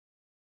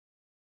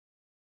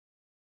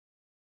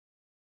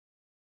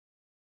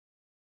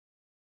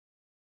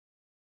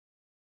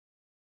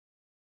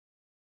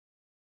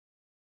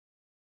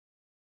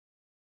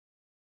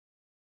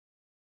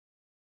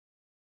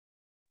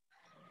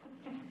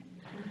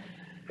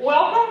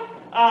Welcome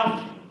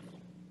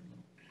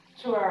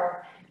to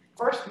our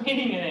first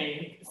meeting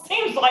in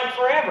seems like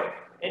forever.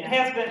 It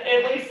has been,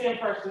 at least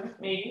in-person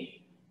meeting.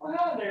 Well,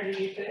 hello there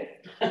to you too.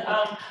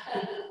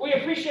 We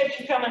appreciate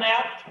you coming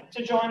out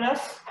to join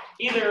us,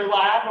 either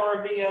live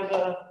or via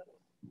the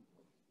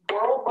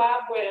World Wide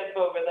Web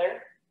over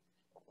there.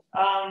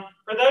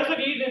 For those of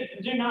you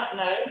that do not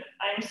know,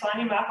 I am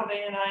Sonia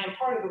McElveen, and I am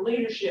part of the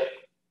leadership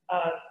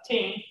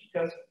team,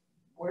 because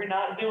we're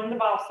not doing the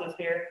bosses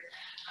here,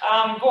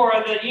 for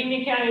the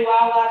Union County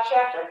Wildlife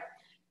Chapter.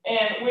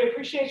 And we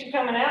appreciate you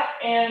coming out.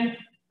 And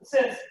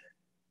since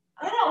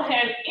I don't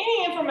have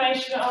any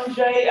information on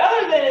Jay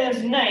other than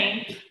his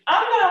name,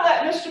 I'm going to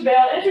let Mr.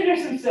 Bell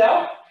introduce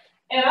himself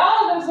and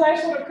all of those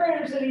nice little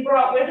critters that he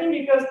brought with him,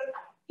 because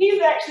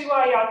he's actually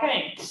why y'all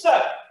came.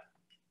 So,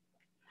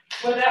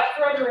 without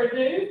further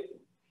ado,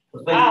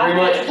 well, thank you very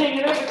much. Hand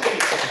it over to you.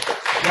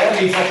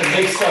 That means I can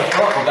make stuff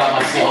up about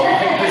myself.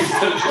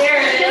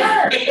 There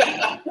it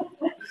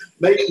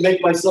is.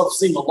 Make myself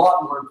seem a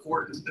lot more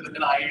important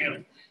than I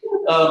am.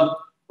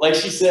 Like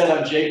she said,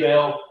 I'm Jay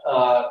Bell.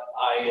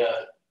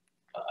 I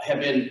have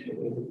been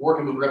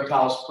working with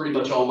reptiles pretty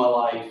much all my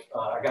life.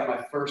 I got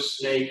my first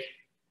snake.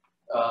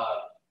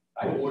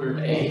 I ordered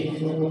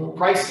a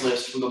price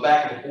list from the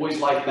back of a Boy's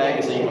Life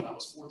magazine when I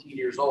was 14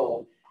 years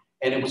old.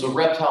 And it was a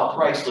reptile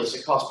price list.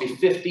 It cost me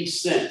 50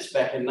 cents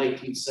back in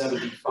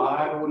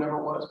 1975 or whatever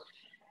it was.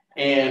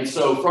 And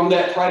so from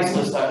that price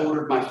list, I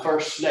ordered my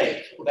first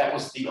snake. That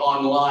was the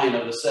online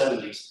of the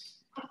 70s.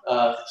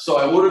 So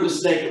I ordered a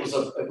snake. It was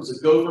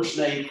a gopher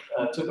snake.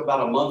 Took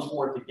about a month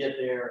for it to get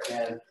there.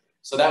 And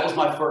so that was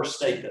my first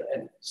snake.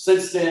 And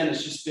since then,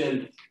 it's just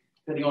been,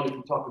 depending on if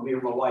you talk to me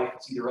or my wife,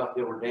 it's either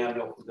uphill or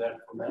downhill from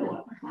that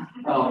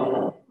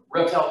one.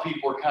 Reptile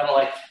people are kind of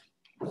like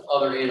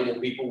other animal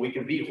people. We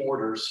can be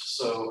hoarders.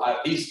 So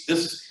this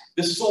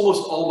is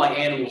almost all my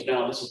animals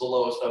now. This is the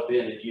lowest I've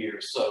been in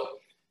years. So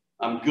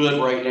I'm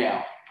good right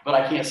now. But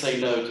I can't say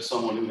no to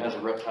someone who has a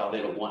reptile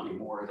they don't want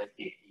anymore or they can't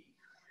eat.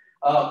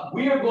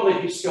 We are going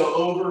to just go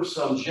over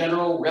some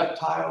general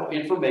reptile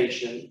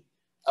information.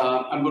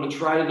 I'm going to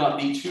try to not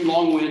be too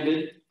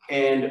long-winded,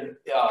 and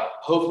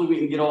hopefully we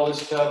can get all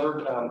this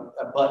covered.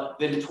 But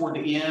then toward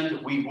the end,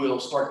 we will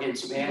start getting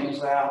some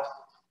animals out.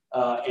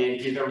 And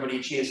give everybody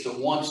a chance that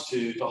wants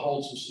to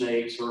hold some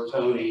snakes, or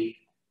Tony.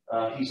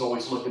 He's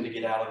always looking to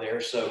get out of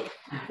there. So,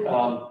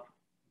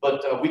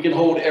 but we can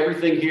hold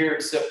everything here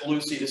except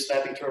Lucy, the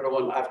snapping turtle,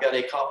 and I've got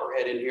a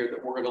copperhead in here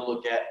that we're going to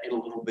look at in a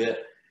little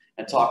bit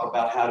and talk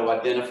about how to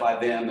identify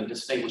them and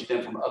distinguish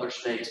them from other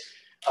snakes.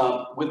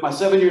 With my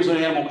 7 years in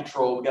animal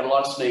control, we got a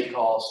lot of snake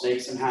calls,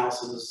 snakes in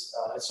houses.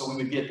 So we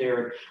would get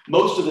there, and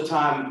most of the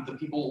time the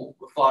people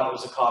thought it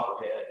was a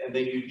copperhead, and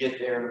then you'd get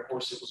there, and of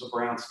course it was a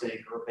brown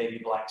snake or a baby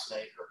black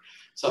snake or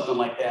something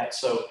like that.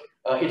 So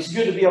it's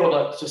good to be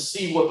able to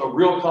see what the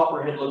real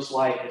copperhead looks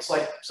like. It's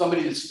like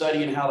somebody that's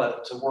studying how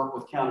to work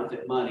with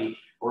counterfeit money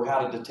or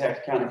how to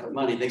detect counterfeit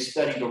money. They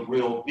study the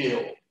real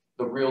bill,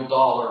 the real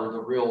dollar,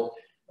 the real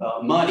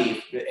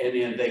money, and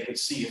then they can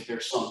see if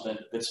there's something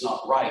that's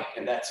not right.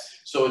 And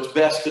so it's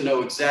best to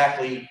know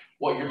exactly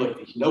what you're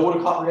looking at. If you know what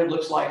a copperhead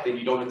looks like, then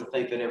you don't have to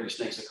think that every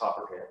snake's a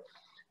copperhead.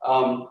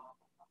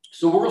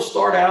 So we're going to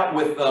start out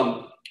with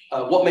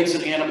what makes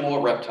an animal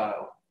a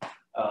reptile.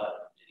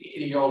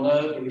 Any of y'all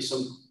know? Give me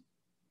some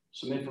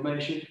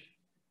information.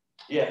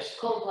 Yes.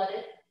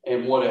 Cold-blooded.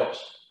 And what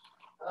else?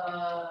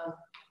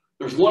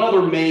 There's one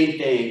other main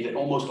thing that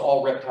almost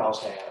all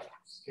reptiles have.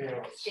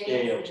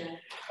 Scales.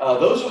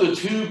 Those are the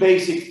two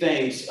basic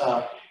things.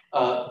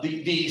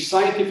 The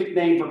scientific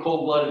name for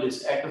cold-blooded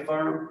is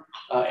ectotherm,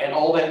 and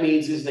all that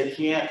means is if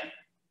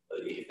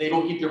they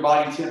don't keep their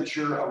body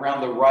temperature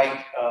around the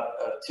right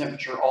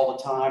temperature all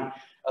the time,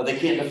 they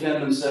can't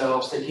defend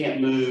themselves, they can't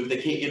move, they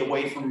can't get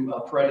away from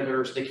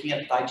predators, they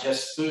can't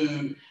digest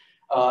food.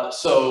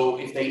 So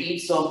if they eat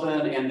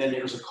something and then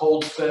there's a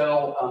cold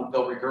spell,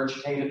 they'll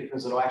regurgitate it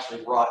because it'll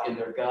actually rot in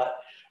their gut.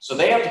 So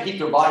they have to keep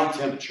their body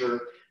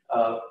temperature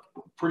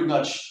pretty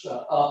much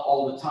up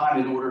all the time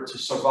in order to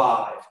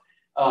survive.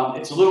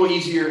 It's a little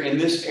easier in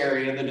this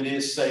area than it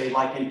is, say,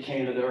 like in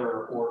Canada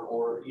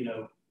or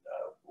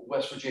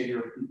West Virginia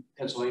or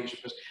Pennsylvania,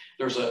 because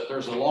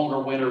there's a longer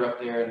winter up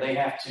there, and they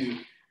have to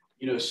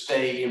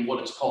stay in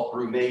what is called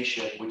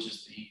brumation, which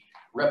is the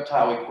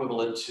reptile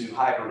equivalent to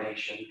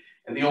hibernation.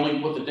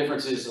 And what the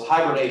difference is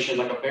hibernation,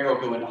 like a bear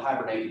will go into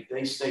hibernate,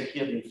 they stay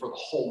hidden for the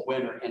whole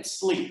winter and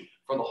sleep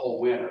for the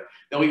whole winter.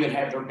 They'll even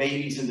have their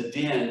babies in the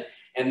den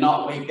and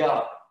not wake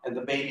up, and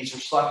the babies are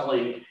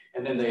suckling,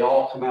 and then they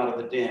all come out of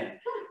the den.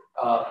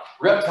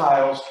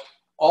 Reptiles,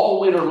 all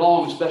winter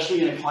long,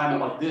 especially in a climate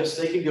like this,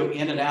 they can go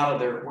in and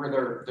out of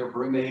where they're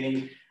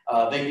brumating.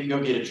 They can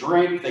go get a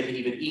drink. They can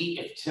even eat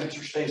if the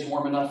temperature stays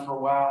warm enough for a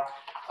while.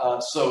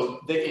 So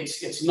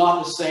it's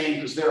not the same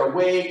because they're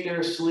awake,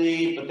 they're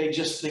asleep, but they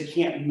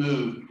can't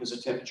move because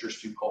the temperature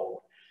is too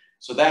cold.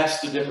 So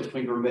that's the difference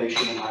between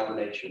brumation and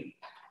hibernation.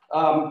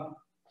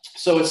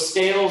 So it's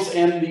scales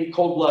and the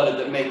cold-blooded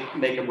that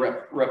make them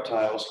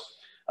reptiles.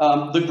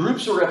 The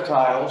groups of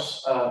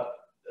reptiles,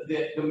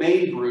 the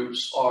main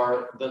groups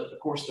are, of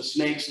course, the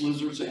snakes,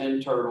 lizards,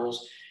 and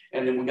turtles.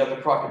 And then we got the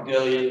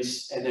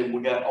crocodilians, and then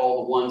we got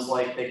all the ones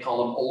like they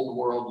call them old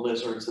world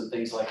lizards and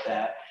things like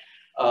that.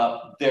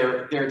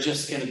 They're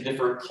just in a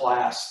different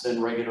class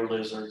than regular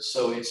lizards.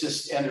 So it's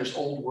just, and there's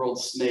old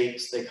world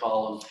snakes, they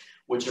call them,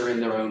 which are in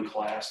their own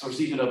class. There's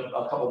even a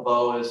couple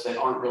boas that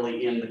aren't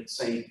really in the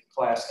same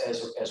class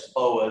as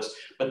boas,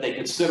 but they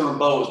consider them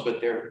boas, but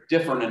they're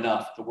different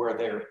enough to where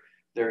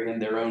they're in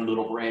their own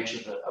little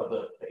branch of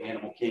the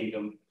animal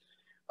kingdom.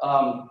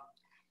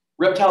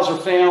 Reptiles are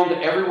found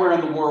everywhere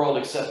in the world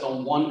except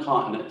on one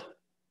continent.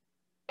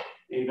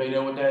 Anybody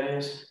know what that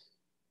is?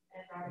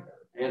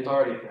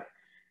 Antarctica.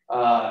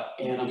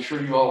 And I'm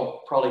sure you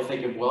all probably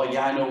thinking, well,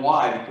 yeah, I know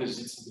why, because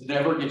it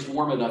never gets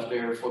warm enough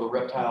there for the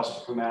reptiles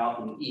to come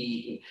out and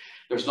eat. And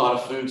there's not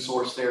a food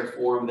source there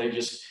for them.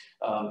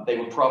 They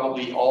would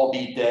probably all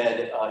be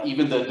dead.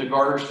 Even the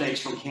garter snakes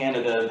from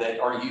Canada that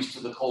are used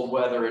to the cold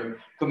weather and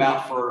come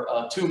out for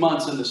 2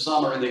 months in the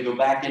summer and they go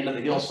back into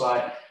the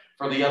hillside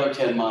for the other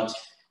 10 months.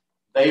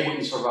 They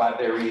wouldn't survive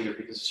there either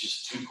because it's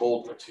just too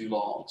cold for too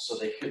long. So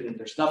they couldn't,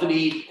 there's nothing to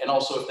eat. And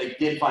also if they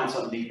did find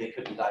something to eat, they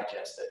couldn't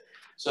digest it.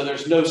 So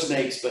there's no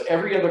snakes, but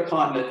every other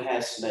continent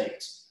has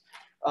snakes.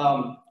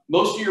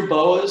 Most of your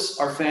boas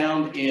are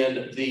found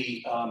in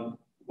the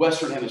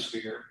Western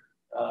Hemisphere,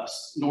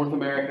 North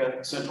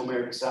America, Central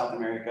America, South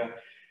America.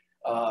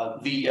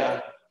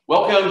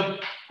 Welcome.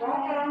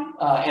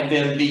 And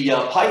then the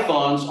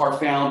pythons are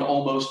found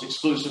almost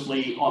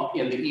exclusively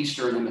in the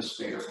Eastern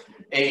Hemisphere,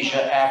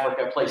 Asia,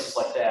 Africa, places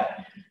like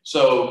that.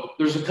 So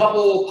there's a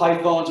couple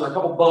pythons or a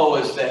couple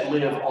boas that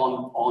live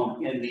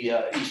in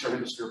the Eastern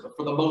Hemisphere, but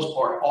for the most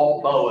part,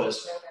 all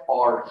boas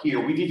are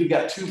here. We've even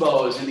got 2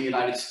 boas in the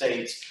United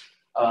States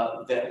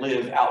that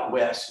live out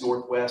west,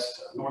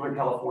 Northern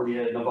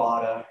California,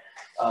 Nevada.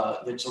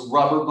 It's a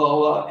rubber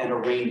boa and a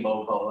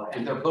rainbow boa,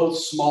 and they're both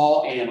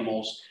small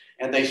animals.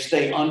 And they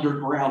stay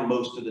underground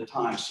most of the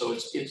time, so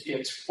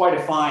it's quite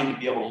a find to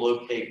be able to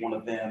locate one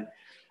of them.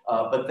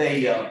 But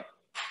they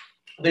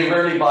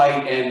rarely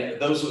bite, and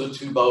those are the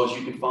 2 boas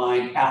you can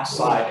find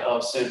outside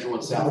of Central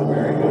and South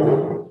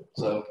America.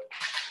 So,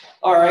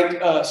 all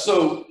right.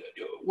 So,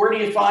 where do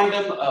you find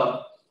them?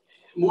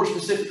 More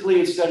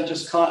specifically, instead of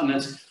just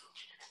continents,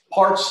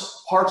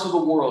 parts of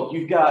the world.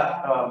 You've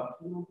got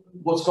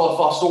what's called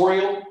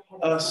fossorial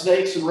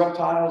snakes and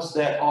reptiles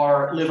that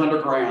live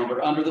underground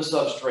or under the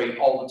substrate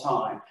all the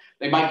time.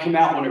 They might come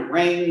out when it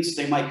rains,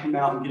 they might come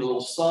out and get a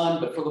little sun,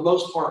 but for the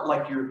most part,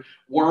 like your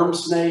worm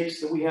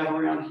snakes that we have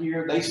around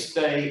here, they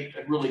stay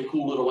really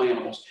cool little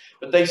animals,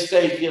 but they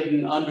stay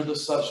hidden under the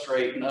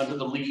substrate and under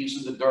the leaves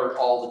and the dirt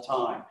all the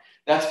time.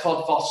 That's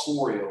called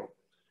fossorial.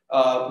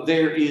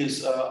 There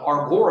is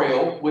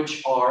arboreal,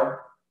 which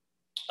are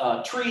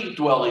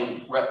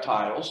tree-dwelling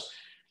reptiles.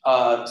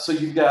 So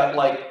you've got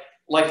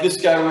like this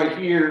guy right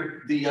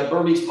here, the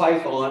Burmese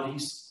python.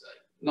 He's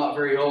not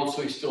very old,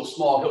 so he's still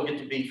small. He'll get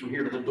to be from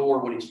here to the door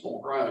when he's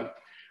full grown,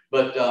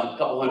 but a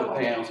couple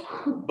 100 pounds.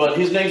 But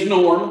his name's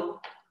Norm,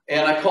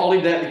 and I called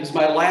him that because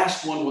my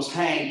last one was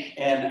Hank,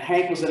 and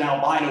Hank was an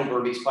albino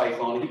Burmese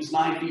python. He was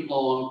 9 feet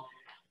long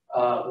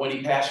when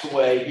he passed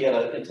away. He had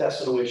an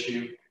intestinal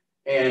issue,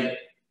 and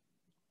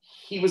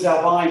he was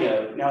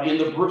albino. Now, in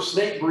the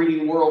snake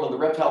breeding world and the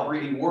reptile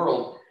breeding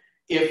world,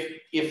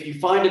 if you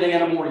find an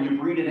animal or you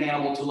breed an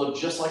animal to look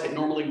just like it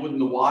normally would in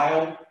the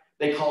wild,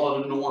 they call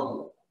it a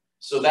normal.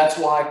 So that's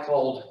why I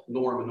called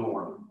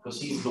Norm,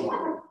 because he's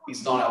normal.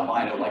 He's not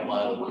albino like my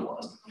other one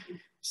was.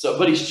 So,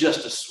 but he's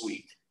just as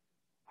sweet.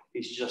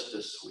 He's just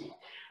as sweet.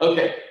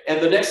 Okay,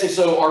 and the next thing,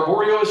 so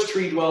arboreal is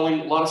tree dwelling.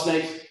 A lot of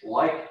snakes,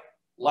 like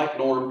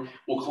Norm,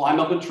 will climb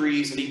up in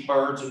trees and eat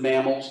birds and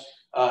mammals.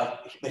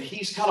 But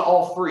he's kind of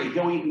all free.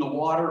 He'll eat in the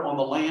water, on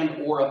the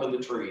land, or up in the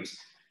trees.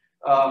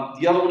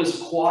 The other one is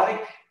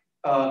aquatic.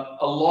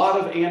 A lot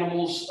of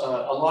animals, a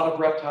lot of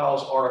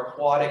reptiles are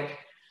aquatic.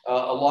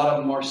 A lot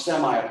of them are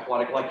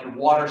semi-aquatic, like your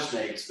water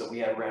snakes that we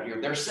have around here.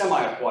 They're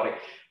semi-aquatic.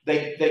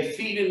 They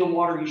feed in the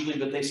water usually,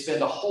 but they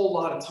spend a whole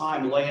lot of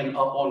time laying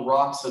up on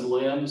rocks and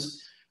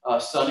limbs,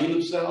 sunning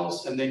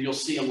themselves, and then you'll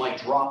see them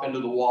like drop into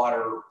the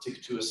water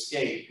to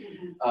escape.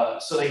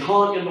 So they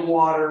hunt in the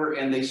water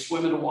and they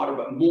swim in the water,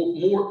 but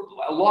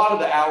a lot of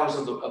the hours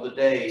of the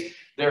day,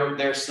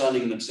 they're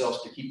sunning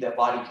themselves to keep that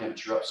body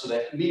temperature up so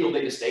that meal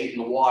they just ate in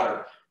the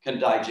water can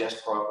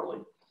digest properly.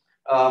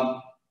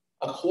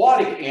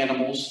 Aquatic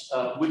animals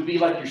would be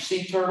like your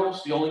sea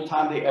turtles. The only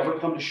time they ever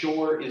come to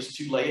shore is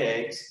to lay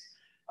eggs.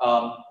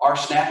 Our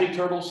snapping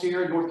turtles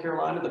here in North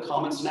Carolina, the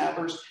common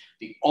snappers,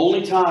 the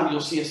only time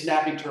you'll see a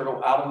snapping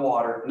turtle out of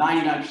water,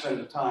 99% of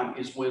the time,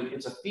 is when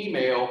it's a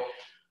female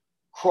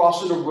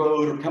crossing a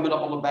road or coming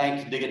up on the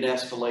bank to dig a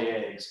nest to lay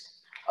eggs.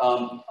 A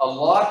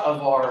lot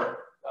of our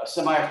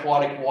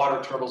semi-aquatic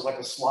water turtles, like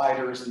the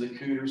sliders and the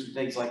cooters and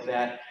things like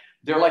that,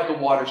 they're like the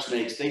water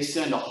snakes. They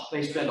spend a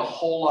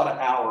whole lot of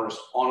hours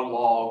on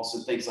logs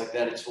and things like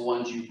that. It's the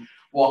ones you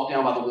walk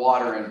down by the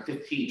water and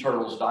 15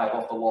 turtles dive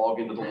off the log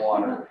into the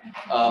water.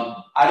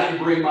 I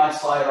didn't bring my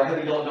slider. I had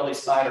a yellow belly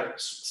slider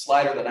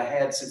that I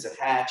had since it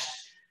hatched.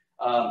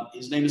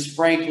 His name is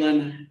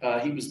Franklin.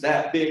 He was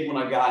that big when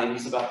I got him.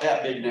 He's about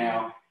that big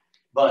now,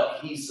 but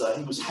he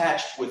was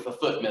hatched with a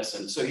foot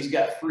missing, so he's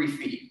got 3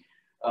 feet.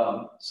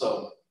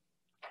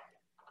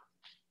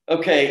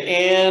 Okay,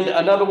 and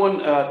another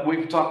one,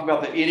 we've talked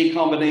about any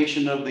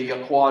combination of the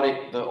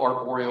aquatic, the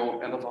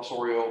arboreal, and the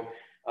fossorial,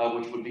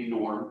 which would be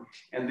norm.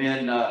 And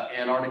then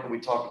Antarctica, we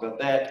talked about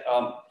that.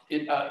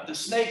 The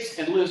snakes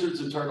and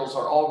lizards and turtles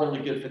are all really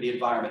good for the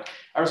environment.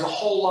 There's a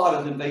whole lot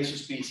of invasive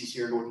species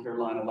here in North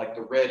Carolina, like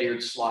the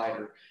red-eared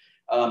slider.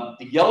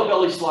 The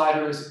yellow-bellied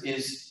slider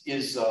is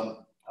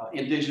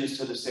indigenous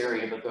to this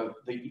area, but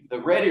the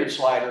red-eared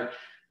slider,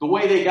 the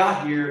way they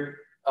got here,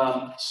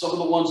 some of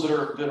the ones that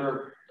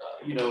are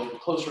you know,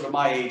 closer to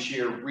my age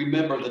here,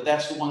 remember that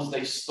that's the ones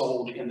they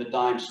stole in the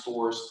dime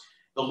stores,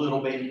 the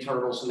little baby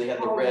turtles, and they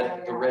had the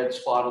red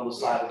spot on the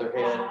side of their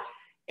head.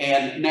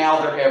 And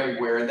now they're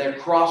everywhere, and they're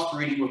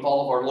crossbreeding with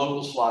all of our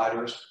local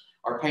sliders,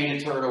 our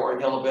painted turtle, our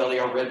yellow belly,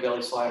 our red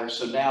belly sliders.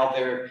 So now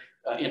they're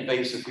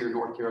invasive here in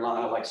North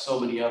Carolina, like so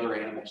many other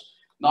animals.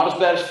 Not as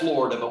bad as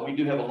Florida, but we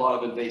do have a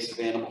lot of invasive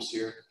animals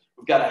here.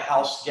 We've got a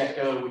house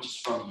gecko, which is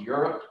from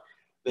Europe,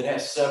 that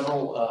has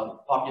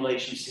several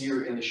populations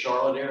here in the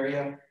Charlotte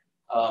area.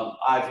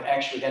 I've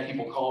actually had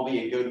people call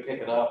me and go to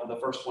pick it up. And the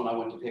first one I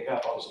went to pick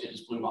up, it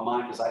just blew my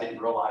mind because I didn't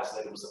realize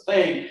that it was a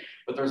thing.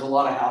 But there's a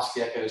lot of house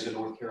geckos in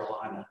North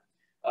Carolina.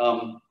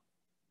 But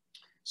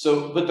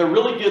they're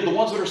really good. The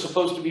ones that are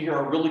supposed to be here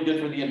are really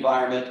good for the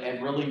environment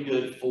and really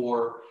good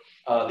for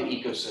the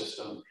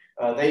ecosystem.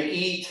 They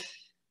eat,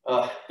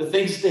 the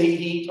things they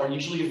eat are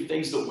usually the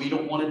things that we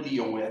don't want to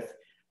deal with.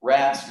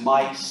 Rats,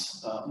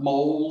 mice,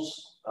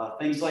 moles,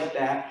 things like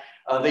that.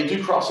 They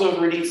do cross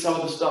over and eat some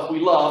of the stuff we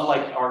love,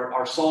 like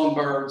our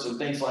songbirds and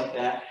things like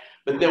that.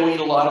 But they'll eat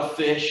a lot of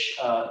fish.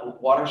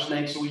 Water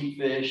snakes will eat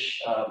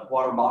fish.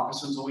 Water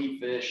moccasins will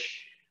eat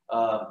fish.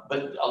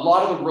 But a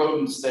lot of the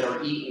rodents that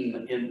are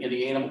eaten in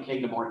the animal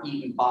kingdom are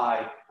eaten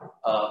by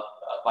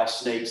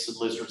snakes and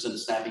lizards and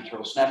snapping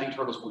turtles. Snapping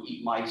turtles will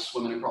eat mice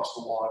swimming across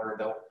the water.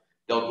 They'll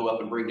go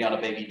up and bring down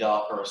a baby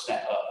duck or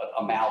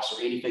a mouse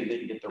or anything they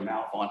can get their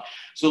mouth on.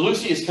 So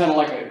Lucy is kind of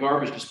like a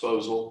garbage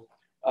disposal.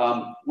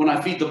 When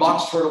I feed the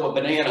box turtle a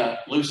banana,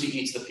 Lucy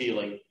eats the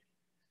peeling.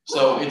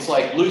 So it's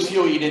like Lucy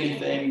will eat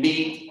anything,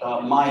 meat,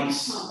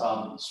 mice,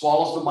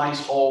 swallows the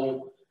mice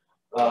whole.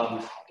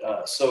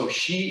 So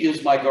she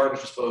is my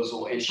garbage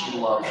disposal, and she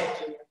loves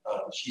it.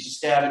 She's a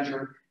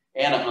scavenger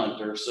and a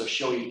hunter, so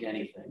she'll eat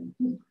anything.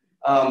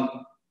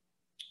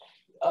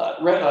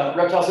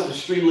 Reptiles have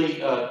extremely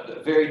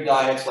varied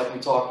diets, like we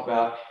talked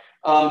about.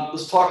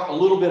 Let's talk a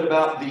little bit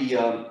about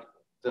the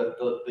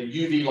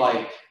UV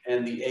light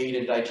and the aid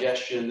in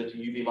digestion that the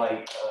UV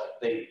light,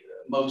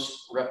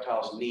 most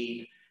reptiles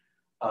need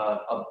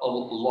a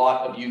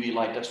lot of UV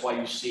light. That's why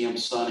you see them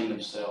sunning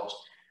themselves.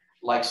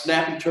 Like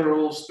snapping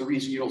turtles, the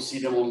reason you don't see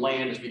them on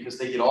land is because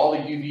they get all the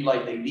UV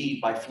light they need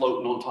by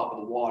floating on top of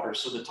the water.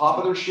 So the top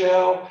of their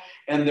shell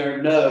and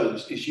their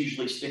nose is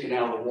usually sticking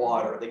out of the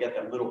water. They got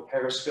that little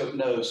periscope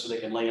nose so they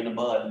can lay in the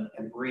mud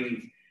and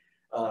breathe.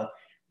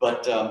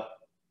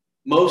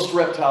 Most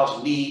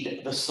reptiles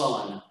need the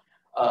sun.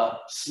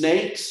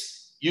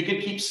 Snakes, you can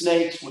keep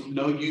snakes with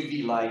no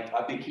UV light.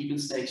 I've been keeping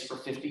snakes for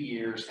 50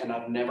 years, and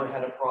I've never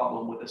had a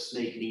problem with a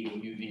snake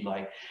needing UV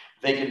light.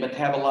 They can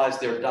metabolize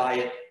their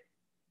diet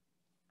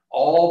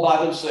all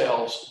by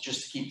themselves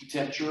just to keep the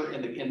temperature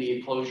in the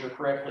enclosure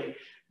correctly.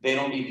 They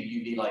don't need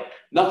the UV light.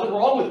 Nothing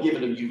wrong with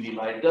giving them UV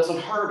light. It doesn't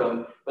hurt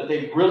them, but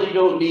they really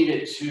don't need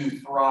it to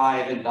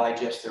thrive and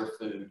digest their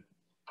food.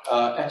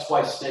 That's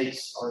why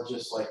snakes are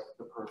just like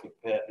the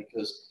perfect pet,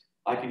 because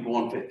I can go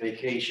on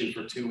vacation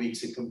for 2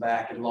 weeks and come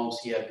back, and as long as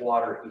he had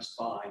water, he's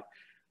fine.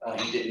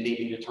 He didn't need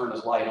me to turn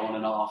his light on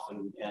and off,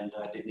 and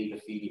didn't need to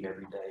feed him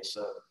every day.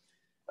 So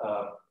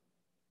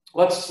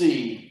let's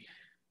see.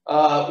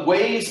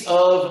 Ways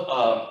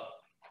of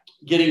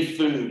getting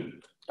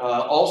food.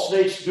 All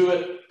snakes do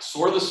it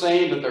sort of the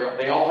same, but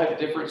they all have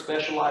different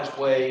specialized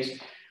ways.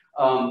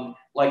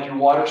 Like your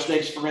water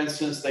snakes, for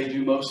instance, they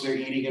do most of their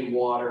eating in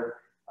water.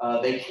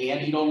 They can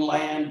eat on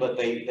land, but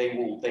they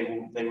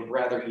would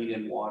rather eat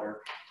in water.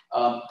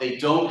 They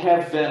don't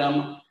have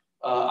venom.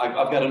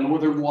 I've got a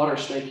northern water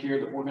snake here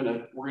that we're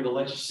gonna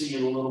let you see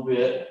in a little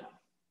bit.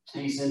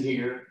 He's in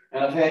here,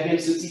 and I've had him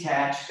since he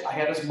hatched. I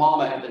had his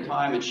mama at the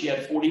time, and she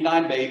had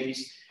 49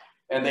 babies,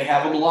 and they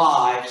have them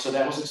live, so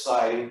that was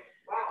exciting.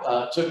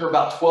 Took her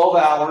about 12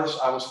 hours.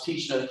 I was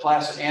teaching a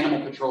class at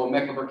Animal Control in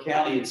Mecklenburg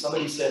County, and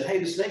somebody said, "Hey,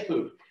 the snake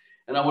pooped."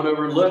 And I went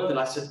over and looked, and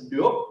I said,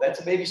 "Nope, that's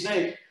a baby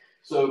snake."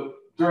 So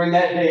during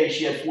that day,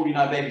 she had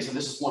 49 babies, and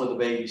this is one of the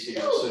babies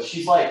here. So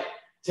she's like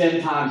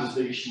 10 times as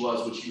big as she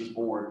was when she was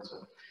born.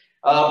 So,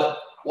 but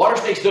water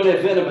snakes don't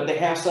have venom, but they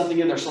have something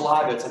in their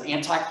saliva. It's an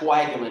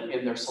anticoagulant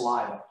in their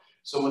saliva.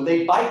 So when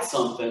they bite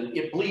something,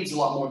 it bleeds a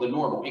lot more than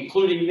normal,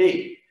 including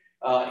me.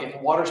 If a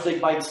water snake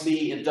bites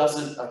me, it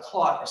doesn't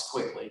clot as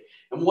quickly.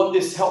 And what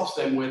this helps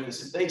them with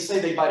is if they say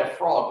they bite a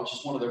frog, which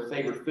is one of their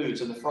favorite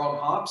foods, and the frog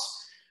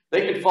hops,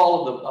 they can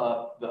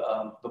follow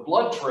the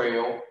blood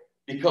trail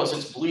because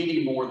it's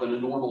bleeding more than a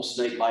normal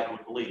snake bite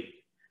would bleed.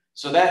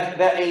 So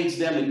that aids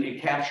them in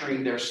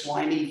capturing their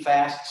slimy,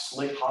 fast,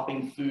 slick,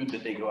 hopping food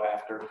that they go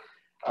after.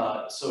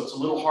 So it's a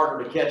little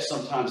harder to catch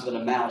sometimes than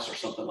a mouse or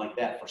something like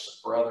that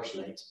for other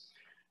snakes.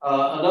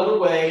 Another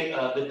way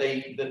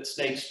that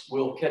snakes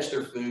will catch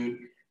their food,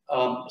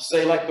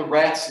 say like the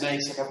rat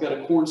snakes, like I've got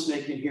a corn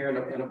snake in here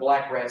and a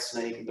black rat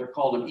snake. They're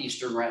called them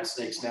eastern rat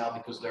snakes now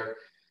because they're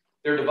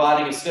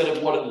dividing, instead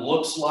of what it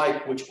looks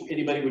like, which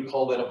anybody would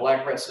call that a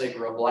black rat snake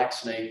or a black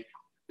snake,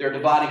 they're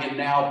dividing it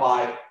now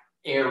by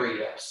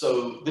area.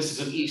 So this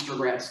is an eastern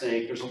rat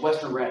snake, there's a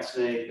western rat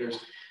snake,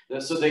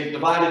 so they've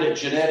divided it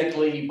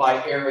genetically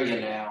by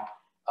area now.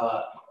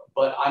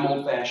 But I'm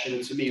old fashioned,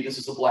 and to me, this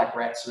is a black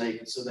rat snake,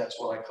 and so that's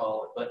what I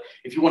call it. But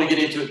if you want to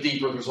get into it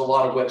deeper, there's a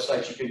lot of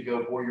websites you can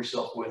go bore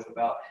yourself with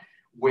about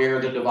where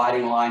the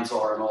dividing lines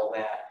are and all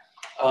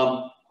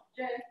that.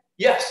 Jay,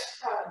 yes?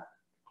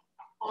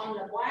 On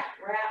the black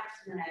rat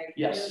snake,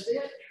 yes. Is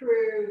it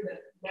true that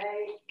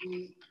they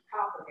eat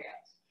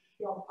copperheads?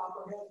 Kill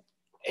copperheads?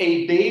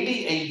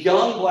 A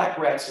young black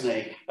rat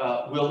snake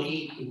will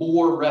eat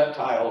more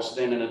reptiles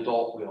than an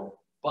adult will.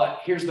 But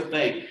here's the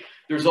thing.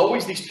 There's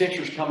always these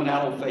pictures coming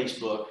out on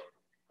Facebook,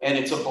 and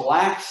it's a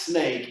black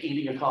snake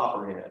eating a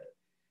copperhead.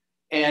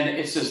 And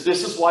it says,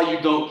 this is why you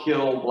don't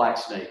kill black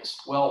snakes.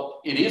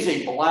 Well, it is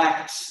a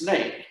black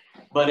snake,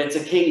 but it's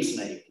a king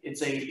snake.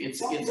 It's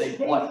a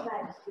black.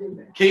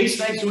 King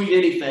snakes will eat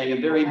anything,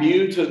 and they're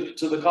immune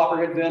to the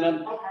copperhead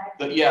venom. Okay.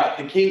 But yeah,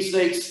 the king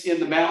snakes in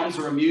the mountains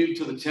are immune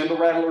to the timber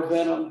rattler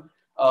venom.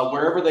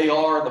 Wherever they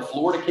are, the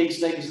Florida king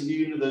snake is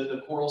immune to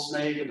the coral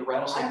snake and the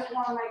rattlesnake. I just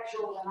want to make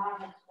sure that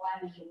I'm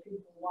explaining to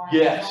people why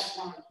yes. I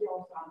don't want to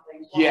kill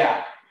something.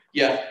 Yeah.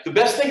 Yeah, the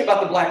best thing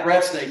about the black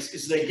rat snakes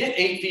is they get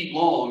 8 feet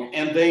long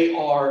and they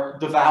are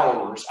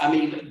devourers. I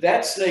mean,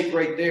 that snake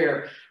right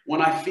there,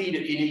 when I feed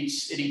it,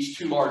 it eats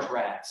 2 large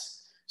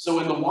rats. So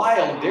in the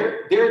wild,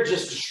 they're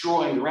just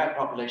destroying the rat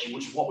population,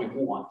 which is what we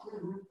want.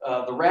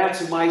 The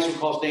rats and mice will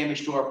cause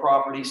damage to our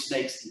property.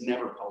 Snakes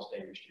never cause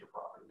damage to your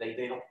property.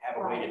 They don't have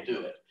a way to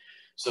do it.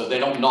 So they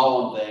don't gnaw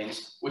on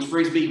things, which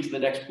brings me to the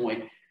next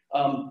point.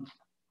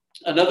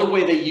 Another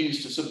way they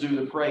use to subdue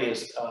the prey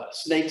is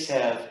snakes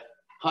have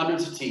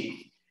hundreds of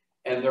teeth,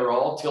 and they're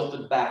all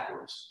tilted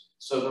backwards.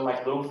 So they're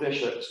like little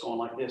fish hooks going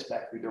like this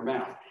back through their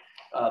mouth.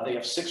 They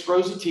have 6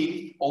 rows of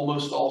teeth,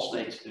 almost all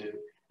snakes do.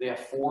 They have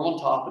 4 on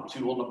top and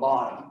 2 on the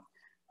bottom.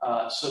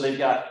 So they've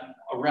got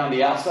around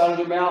the outside of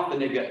their mouth,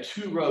 and they've got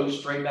 2 rows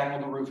straight back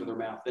on the roof of their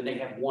mouth. Then they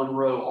have 1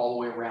 row all the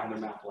way around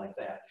their mouth like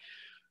that.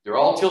 They're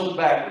all tilted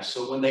backwards.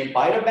 So when they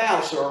bite a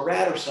mouse or a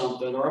rat or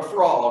something, or a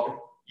frog,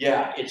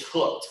 yeah, it's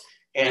hooked.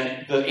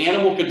 And the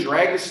animal can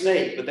drag the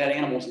snake, but that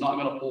animal is not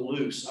going to pull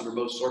loose under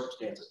most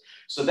circumstances.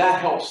 So that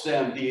helps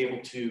them be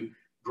able to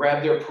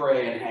grab their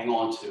prey and hang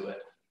on to it.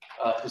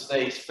 Because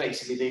they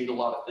eat a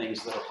lot of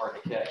things that are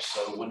hard to catch.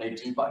 So when they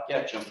do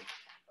catch them,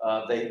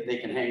 they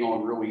can hang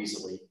on real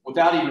easily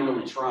without even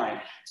really trying.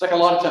 It's like a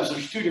lot of times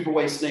there's 2 different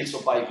ways snakes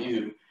will bite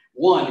you.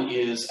 One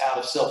is out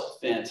of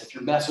self-defense. If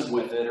you're messing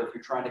with it or if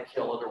you're trying to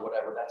kill it or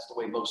whatever, that's the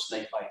way most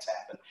snake bites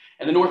happen.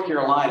 And in North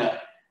Carolina,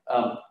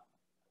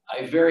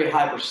 a very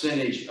high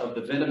percentage of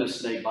the venomous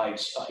snake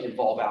bites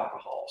involve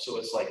alcohol. So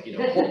it's like,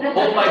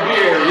 hold my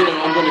beer,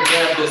 I'm going to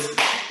grab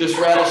this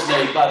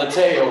rattlesnake by the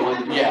tail.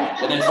 And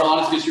yeah, and it's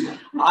honest because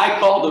I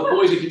called the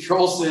Poison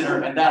Control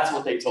Center and that's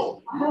what they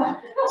told me.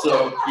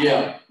 So,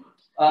 yeah.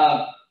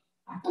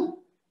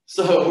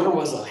 So where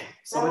was I?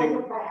 Somebody.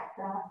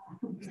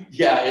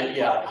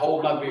 Yeah,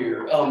 hold my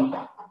beer.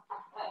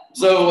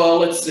 So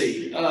let's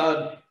see.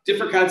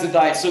 Different kinds of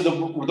diets. So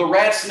the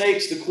rat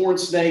snakes, the corn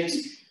snakes,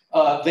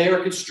 they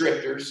are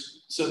constrictors.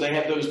 So they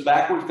have those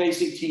backward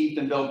facing teeth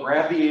and they'll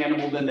grab the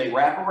animal, then they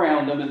wrap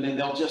around them and then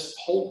they'll just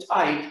hold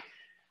tight.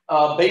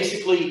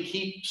 Basically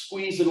keep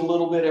squeezing a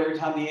little bit every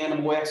time the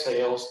animal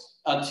exhales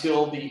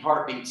until the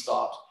heartbeat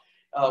stops.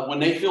 When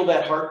they feel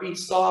that heartbeat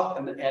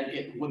stop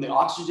when the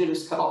oxygen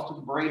is cut off to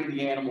the brain of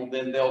the animal,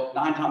 then 9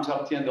 times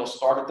out of 10, they'll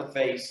start at the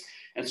face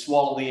and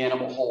swallow the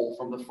animal whole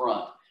from the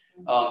front.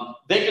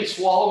 They can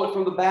swallow it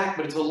from the back,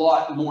 but it's a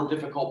lot more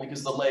difficult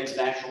because the legs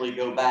naturally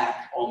go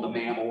back on the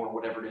mammal or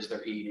whatever it is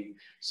they're eating.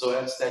 So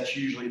that's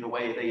usually the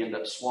way they end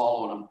up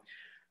swallowing them.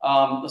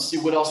 Let's see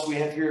what else we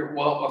have here.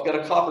 Well, I've got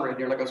a copperhead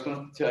here, like I was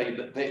going to tell you,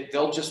 but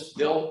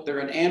they're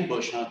an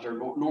ambush hunter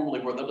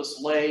normally where they'll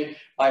just lay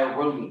by a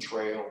rodent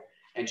trail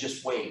and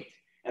just wait.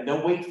 And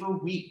they'll wait for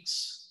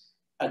weeks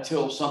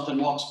until something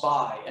walks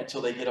by, until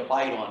they get a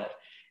bite on it.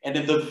 And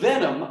then the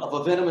venom of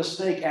a venomous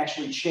snake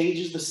actually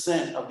changes the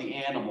scent of the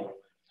animal.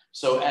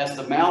 So as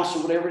the mouse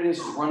or whatever it is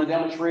running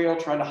down a trail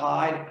trying to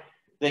hide,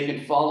 they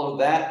can follow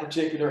that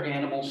particular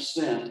animal's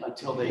scent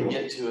until they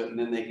get to it and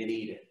then they can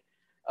eat it.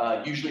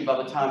 Usually by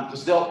the time,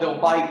 because they'll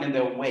bite and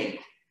they'll wait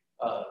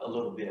a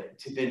little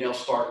bit. Then they'll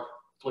start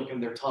flicking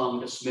their tongue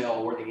to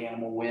smell where the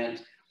animal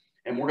went.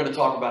 And we're going to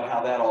talk about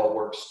how that all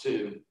works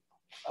too,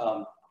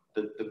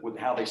 with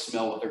how they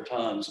smell with their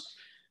tongues.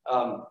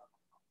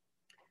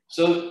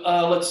 So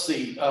let's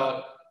see.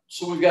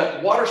 So we've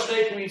got the water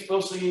snake who eats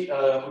mostly. We've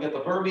got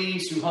the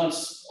Burmese who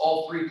hunts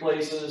all 3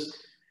 places.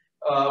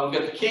 We've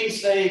got the king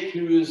snake,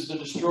 who is the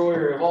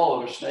destroyer of all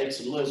other snakes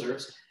and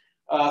lizards.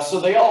 So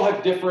they all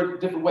have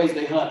different ways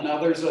they hunt. Now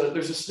there's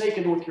a snake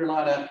in North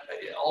Carolina,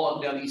 all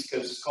up down the East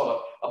Coast. It's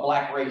called a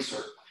black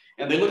racer,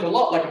 and they look a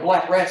lot like a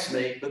black rat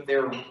snake, but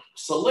they're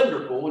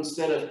cylindrical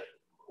instead of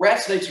rat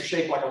snakes are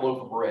shaped like a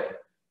loaf of bread.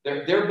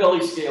 Their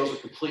belly scales are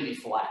completely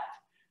flat.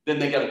 Then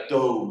they got a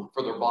dome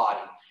for their body.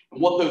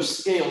 And what those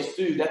scales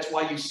do, that's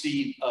why you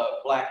see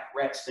black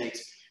rat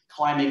snakes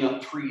climbing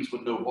up trees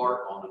with no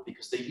bark on them,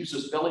 because they use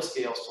those belly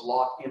scales to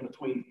lock in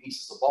between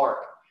pieces of bark,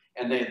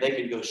 and they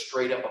can go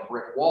straight up a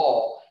brick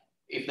wall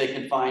if they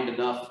can find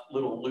enough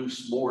little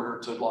loose mortar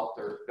to lock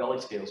their belly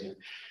scales in.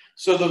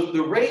 So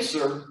the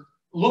racer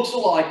looks a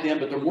lot like them,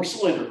 but they're more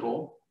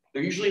cylindrical.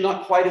 They're usually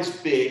not quite as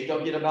big.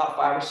 They'll get about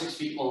 5 or 6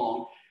 feet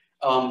long.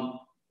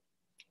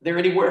 They're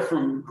anywhere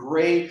from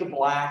gray to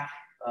black,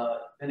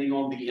 depending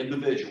on the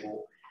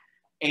individual.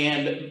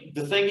 And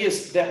the thing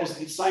is, that was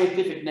the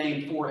scientific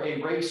name for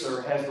a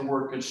racer, has the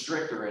word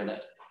constrictor in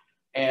it.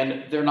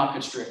 And they're not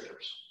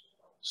constrictors.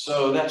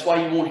 So that's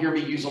why you won't hear me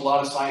use a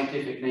lot of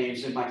scientific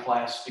names in my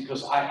class,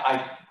 because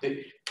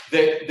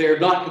they're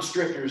not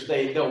constrictors.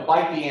 They'll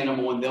bite the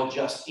animal and they'll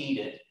just eat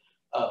it,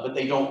 but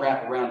they don't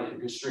wrap around it and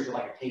constrict it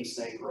like a king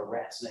snake or a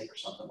rat snake or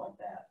something like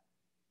that.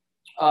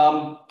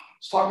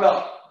 Let's talk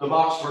about the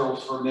box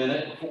turtles for a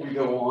minute before we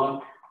go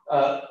on.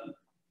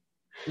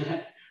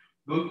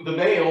 The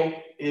male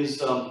is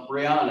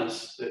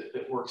Brianna's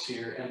that works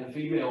here, and the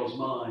female is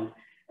mine.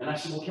 And I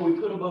said, well, can we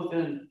put them both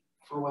in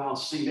for a while and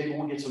see, maybe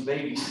we'll get some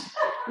babies.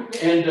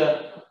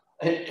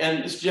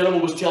 And this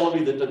gentleman was telling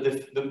me that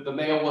the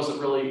male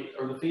wasn't really,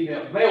 or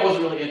the male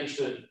wasn't really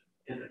interested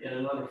in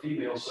another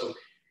female. So,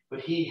 but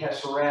he has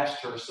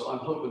harassed her. So I'm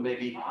hoping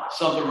maybe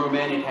something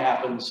romantic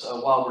happens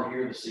while we're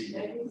here this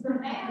evening.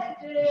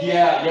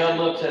 Yeah, I'd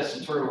love to have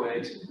some turtle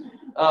eggs.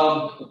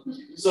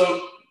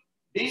 So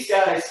these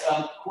guys,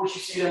 of course,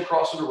 you see them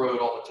crossing the road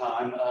all the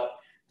time.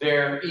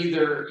 They're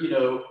either,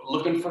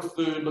 looking for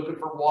food, looking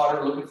for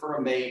water, looking for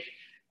a mate.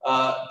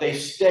 They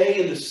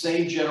stay in the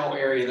same general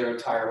area their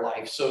entire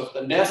life. So if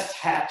the nest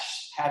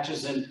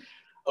hatches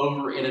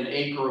over in an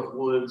acre of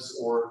woods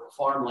or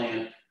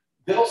farmland,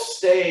 they'll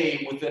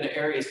stay within an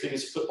area as big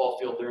as a football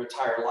field their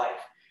entire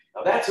life.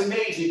 Now that's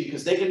amazing,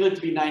 because they can live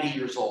to be 90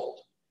 years old.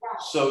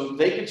 So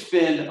they can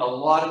spend a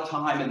lot of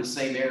time in the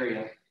same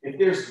area. If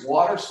there's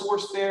water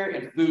source there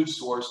and food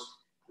source,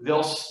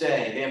 they'll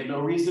stay. They have no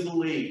reason to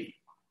leave.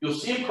 You'll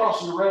see them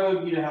crossing the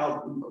road. You know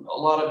how a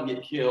lot of them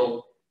get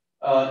killed.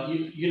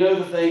 You know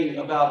the thing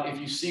about, if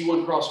you see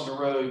one crossing the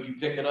road, you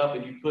pick it up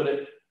and you put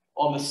it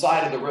on the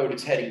side of the road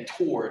it's heading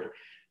toward,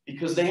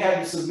 because they have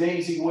this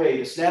amazing way.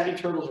 The snapping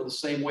turtles are the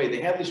same way.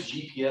 They have this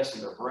GPS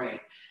in their brain.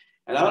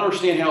 And I don't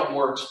understand how it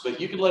works,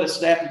 but you can let a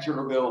snapping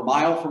turtle go a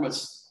mile from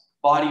its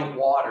body of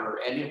water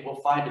and it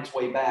will find its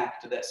way back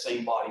to that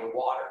same body of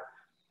water.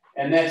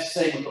 And that's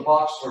the same with the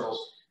box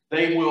turtles.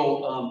 They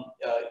will,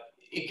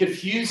 it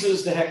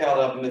confuses the heck out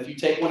of them. If you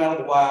take one out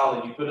of the wild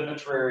and you put it in a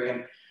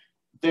terrarium,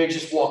 they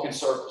just walk in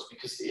circles,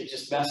 because it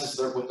just messes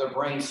with their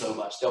brain so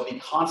much. They'll be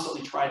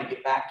constantly trying to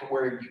get back to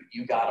where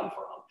you got them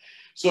from.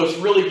 So it's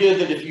really good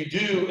that if you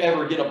do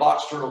ever get a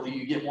box turtle, that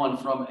you get one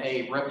from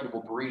a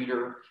reputable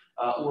breeder,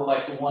 or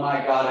like the one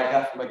I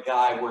got from a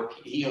guy where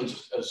he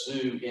owns a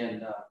zoo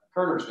in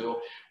Kernersville,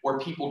 where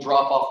people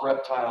drop off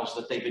reptiles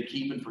that they've been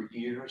keeping for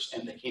years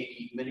and they can't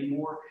keep them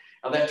anymore.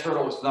 Now that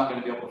turtle is not going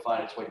to be able to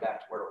find its way back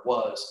to where it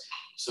was.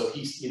 So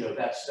he's,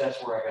 that's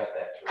where I got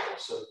that turtle.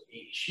 So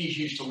she's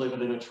used to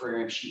living in a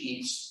terrarium.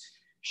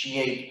 She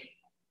ate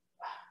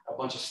a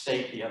bunch of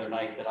steak the other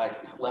night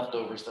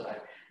leftovers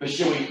but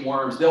she'll eat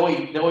worms. They'll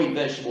eat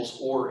vegetables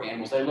or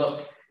animals. They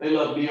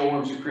love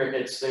mealworms and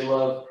crickets. They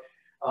love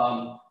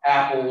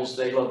apples.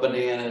 They love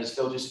bananas.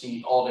 They'll just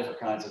eat all different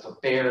kinds of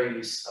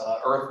berries,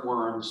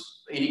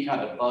 earthworms, any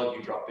kind of bug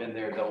you drop in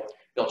there,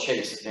 they'll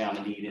chase it down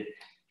and eat it.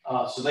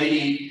 So they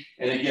need,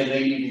 and again,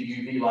 they need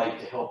the UV light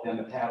to help them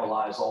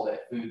metabolize all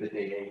that food that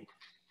they ate.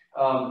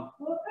 Well,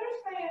 if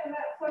they're staying in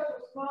that such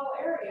a small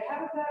area,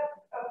 how does that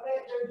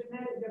affect their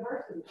genetic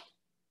diversity?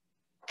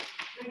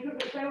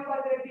 Because it sounds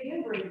like they'd be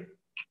inbreeding.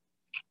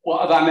 Well,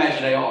 I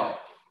imagine they are.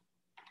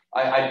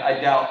 I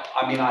doubt,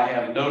 I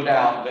have no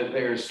doubt that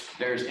there's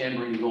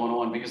inbreeding going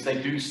on, because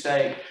they do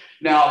stay.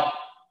 Now,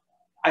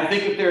 I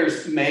think if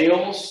there's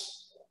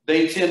males,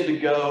 they tend to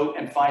go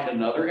and find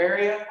another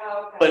area,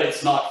 but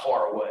it's not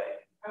far away.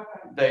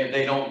 Okay.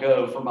 They don't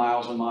go for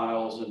miles and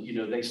miles,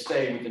 and they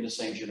stay within the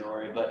same general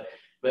area.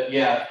 But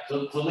yeah,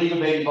 to leave a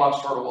baby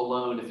box turtle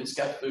alone, if it's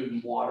got food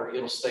and water,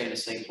 it'll stay in the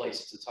same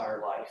place its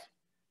entire life,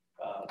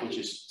 which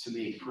is, to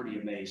me, pretty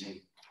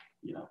amazing.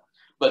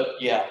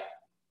 But yeah,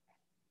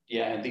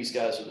 and these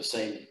guys are the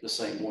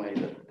same way,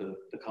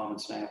 the common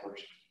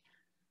snappers.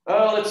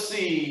 Let's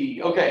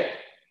see. Okay,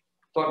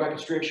 talk about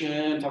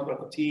constriction, talk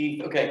about the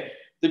teeth. Okay,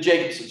 the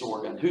Jacobson's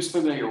organ. Who's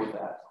familiar with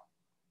that?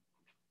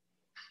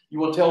 You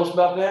want to tell us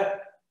about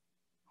that?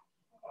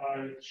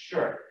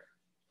 Sure.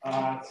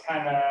 It's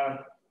kind of,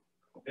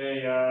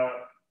 they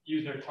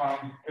use their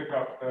tongue to pick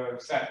up the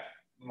scent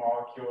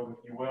molecules,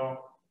 if you will,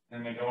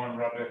 and they go and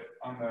rub it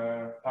on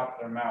the top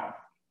of their mouth,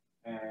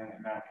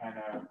 and that kind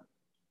of,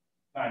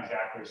 not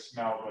exactly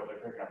smell, but they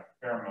pick up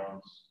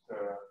pheromones to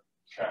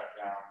track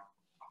down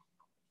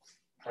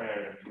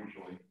predators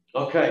usually.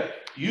 Okay,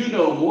 you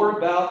know more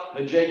about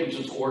the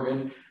Jacobson's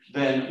organ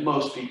than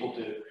most people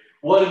do.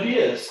 What it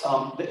is,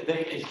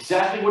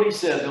 exactly what he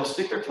said, they'll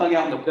stick their tongue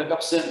out and they'll pick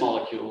up scent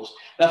molecules.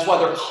 That's why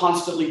they're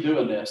constantly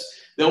doing this.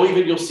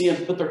 You'll see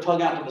them put their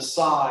tongue out to the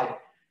side,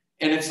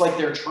 and it's like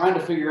they're trying to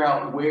figure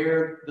out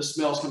where the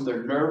smells come.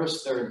 They're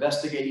nervous, they're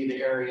investigating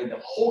the area, and they'll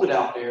hold it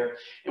out there.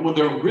 And when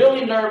they're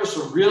really nervous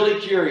or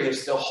really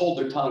curious, they'll hold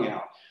their tongue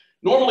out.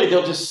 Normally,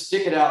 they'll just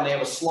stick it out, and they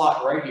have a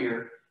slot right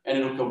here, and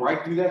it'll come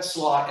right through that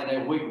slot, and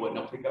they'll wiggle it, and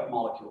they'll pick up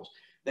molecules.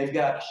 They've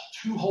got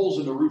 2 holes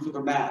in the roof of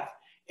their mouth,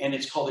 and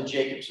it's called the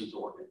Jacobson's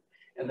organ.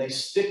 And they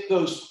stick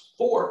those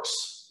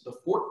forks, the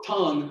forked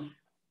tongue,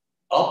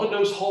 up in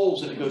those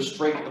holes, and it goes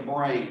straight to the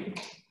brain.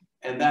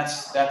 And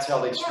that's how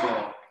they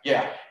smell.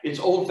 Yeah, it's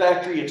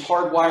olfactory, it's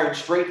hardwired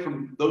straight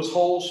from those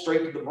holes,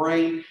 straight to the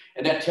brain,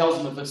 and that tells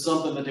them if it's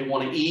something that they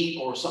want to eat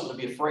or something to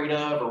be afraid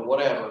of or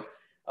whatever.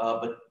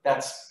 But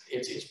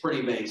it's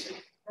pretty amazing.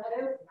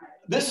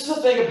 This is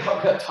the thing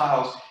about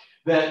reptiles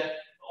that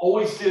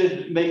always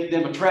did make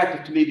them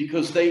attractive to me,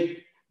 because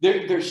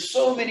there's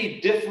so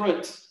many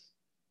different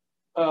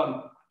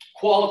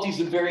qualities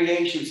and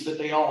variations that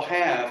they all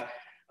have,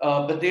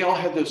 but they all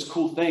have those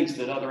cool things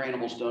that other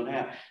animals don't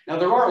have. Now,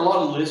 there are a lot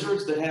of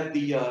lizards that have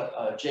the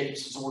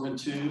Jacobson's organ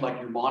too, like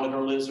your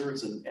monitor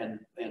lizards and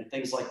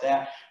things like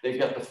that. They've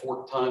got the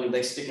forked tongue and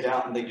they stick it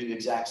out and they do the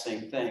exact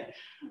same thing.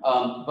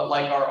 But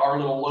like our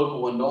little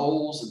local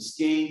anoles and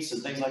skinks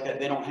and things like that,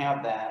 they don't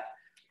have that.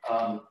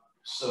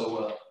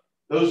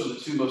 Those are the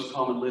 2 most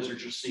common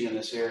lizards you'll see in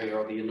this area,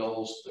 are the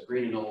anoles, the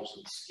green anoles,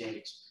 and the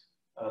skinks,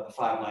 the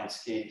 5-line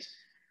skinks.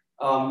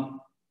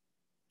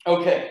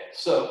 Okay,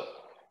 so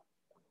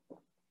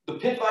the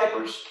pit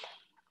vipers,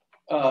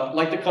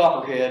 like the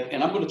copperhead,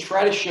 and I'm going to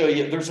try to show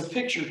you, there's a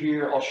picture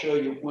here I'll show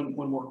you when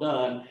we're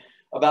done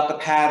about the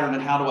pattern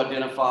and how to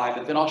identify,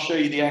 but then I'll show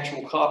you the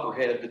actual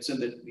copperhead that's in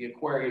the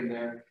aquarium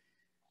there.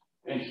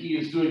 And he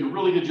is doing a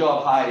really good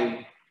job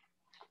hiding.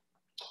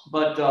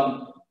 But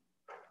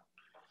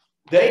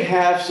they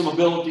have some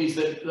abilities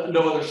that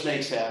no other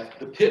snakes have.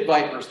 The pit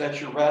vipers,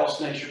 that's your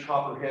rattlesnakes, your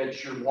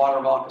copperheads, your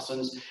water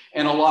moccasins,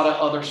 and a lot of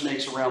other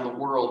snakes around the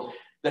world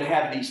that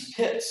have these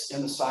pits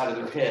in the side of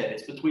their head.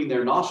 It's between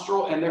their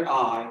nostril and their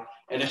eye,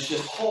 and it's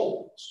just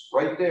holes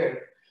right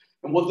there.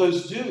 And what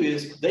those do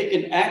is they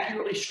can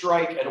accurately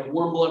strike at a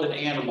warm-blooded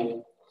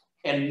animal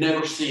and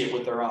never see it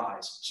with their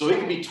eyes. So it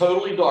can be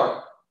totally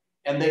dark,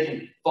 and they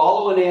can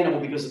follow an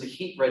animal because of the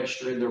heat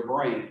register in their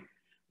brain.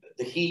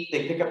 The heat,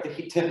 they pick up the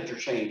heat temperature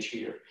change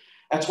here.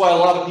 That's why a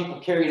lot of people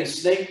carrying a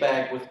snake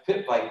bag with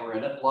pit viper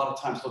in it, a lot of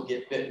times they'll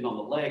get bitten on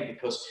the leg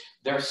because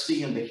they're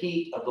seeing the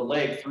heat of the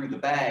leg through the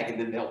bag, and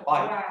then they'll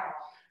bite. Wow.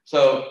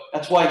 So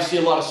that's why you see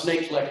a lot of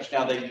snake collectors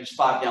now, they use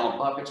 5-gallon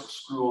buckets with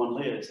screw-on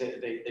lids.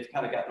 They've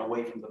kind of gotten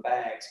away from the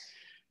bags.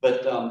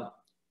 But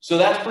so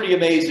that's pretty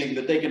amazing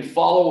that they can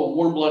follow a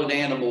warm-blooded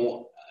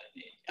animal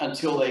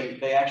until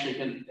they actually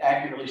can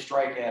accurately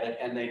strike at it,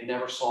 and they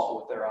never saw it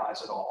with their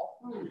eyes at all.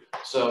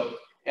 So,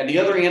 and the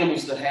other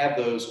animals that have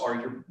those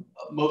are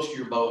most of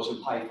your boas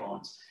and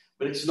pythons,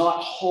 but it's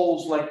not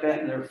holes like that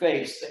in their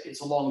face,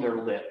 it's along their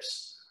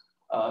lips.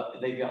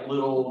 They've got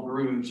little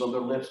grooves on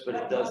their lips, but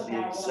it does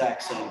the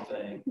exact same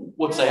thing.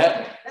 What's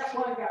that? That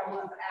one guy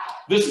was out.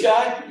 This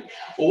guy?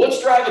 Well,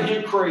 what's driving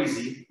him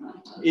crazy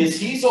is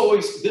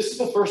this is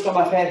the first time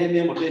I've had him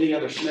in with any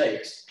other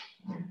snakes.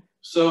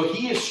 So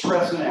he is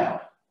stressing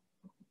out.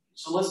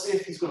 So let's see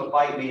if he's going to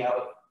bite me out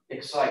of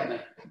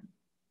excitement.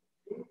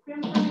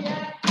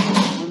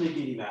 Let me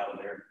get him out of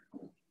there.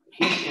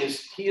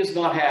 He is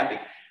not happy.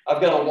 I've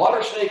got a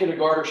water snake and a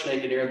garter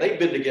snake in here. They've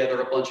been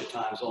together a bunch of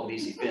times on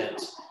these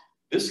events.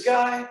 This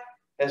guy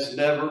has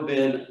never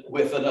been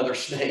with another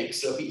snake,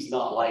 so he's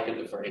not liking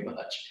it very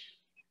much.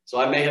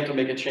 So I may have to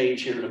make a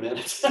change here in a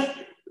minute.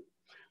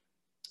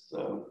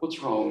 So what's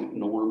wrong,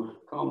 Norm?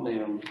 Calm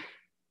down.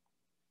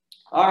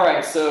 All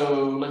right,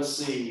 so let's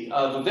see.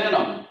 The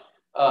venom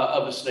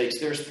of the snakes.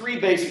 There's 3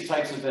 basic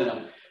types of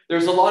venom.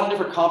 There's a lot of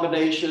different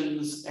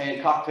combinations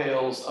and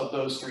cocktails of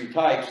those 3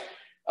 types.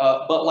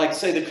 But like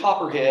say the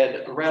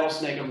copperhead, a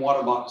rattlesnake, and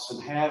water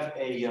moccasin have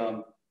a,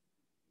 yeah,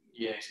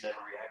 he's never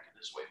reacted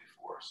this way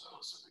before, so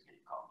let's see if we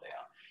can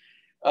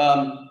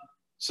calm down.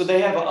 So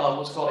they have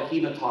what's called a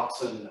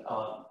hemotoxin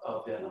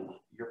venom,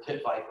 your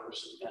pit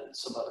vipers and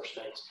some other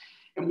snakes.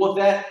 And what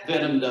that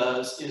venom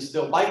does is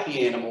they'll bite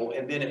the animal,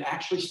 and then it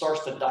actually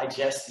starts to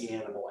digest the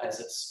animal as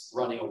it's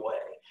running away.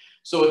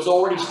 So it's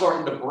already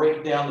starting to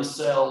break down the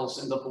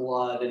cells in the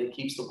blood, and it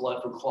keeps the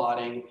blood from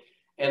clotting.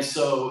 And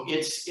so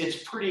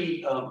it's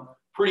pretty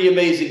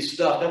amazing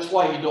stuff. That's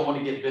why you don't want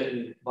to get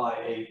bitten by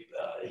a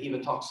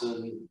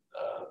hemotoxin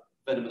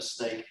venomous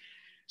snake.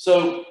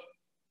 So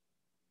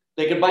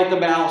they can bite the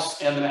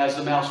mouse, and then as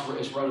the mouse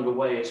is running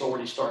away, it's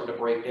already starting to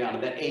break down,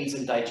 and that aids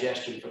in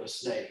digestion for the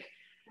snake.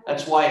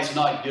 That's why it's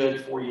not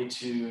good for you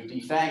to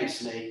defang a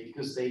snake,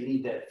 because they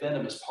need that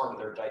venom as part of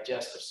their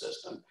digestive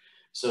system.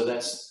 So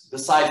that's,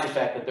 besides the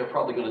fact that they're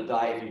probably going to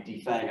die if you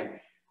defang them,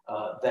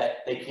 that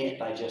they can't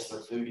digest their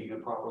food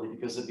even properly,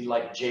 because it'd be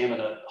like jamming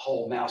a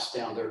whole mouse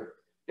down their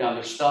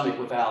stomach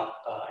without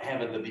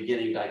having the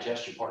beginning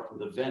digestion part from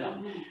the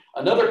venom.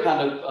 Another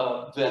kind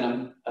of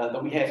venom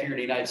that we have here in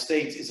the United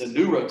States is a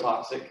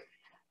neurotoxic.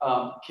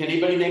 Can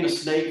anybody name a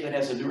snake that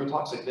has a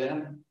neurotoxic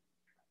venom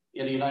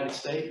in the United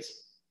States?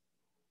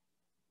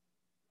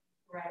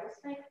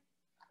 Rattlesnake?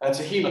 That's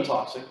a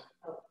hemotoxic,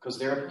 because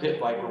they're a pit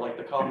viper like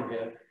the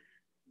copperhead.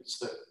 It's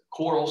the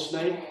coral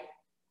snake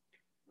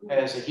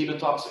has a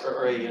hemotoxic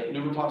or a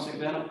neurotoxic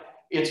venom.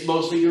 It's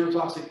mostly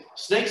neurotoxic.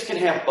 Snakes can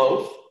have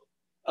both.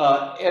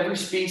 Every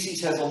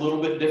species has a little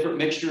bit different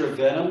mixture of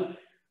venom,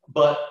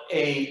 but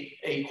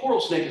a coral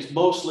snake is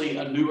mostly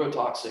a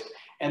neurotoxic,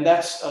 and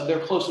that's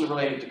they're closely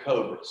related to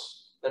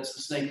cobras. That's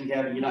the snake we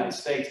have in the United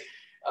States.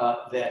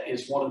 That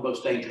is one of the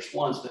most dangerous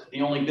ones.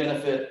 The only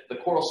benefit the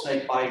coral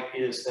snake bite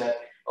is that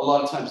a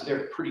lot of times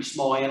they're pretty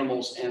small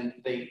animals, and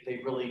they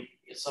really,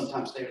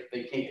 sometimes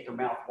they can't get their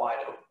mouth wide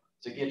open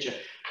to get you.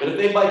 But if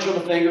they bite you on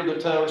the finger,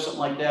 the toe, or something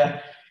like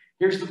that,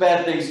 here's the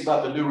bad things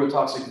about the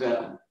neurotoxic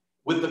venom.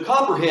 With the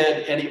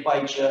copperhead, and it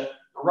bites you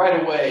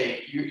right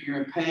away,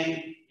 you're in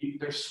pain,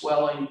 there's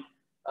swelling,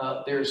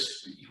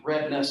 there's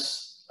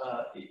redness.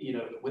 You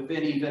know, with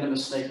any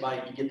venomous snake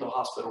bite, you get to the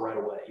hospital right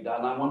away. You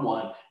dial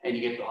 911 and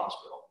you get to the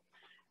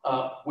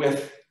hospital.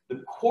 With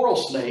the coral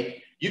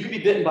snake, you could be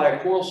bitten by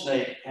a coral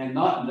snake and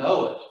not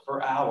know it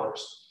for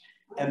hours.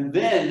 And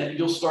then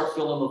you'll start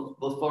feeling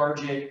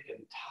lethargic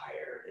and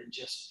tired and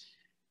just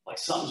like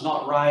something's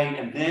not right.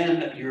 And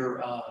then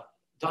your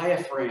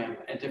diaphragm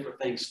and different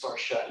things start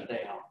shutting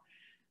down.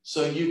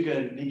 So you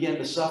can begin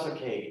to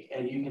suffocate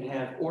and you can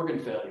have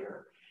organ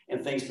failure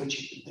and things. But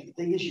the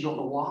thing is, you don't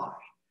know why.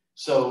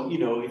 So, you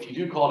know, if you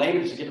do call an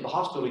ambulance to get to the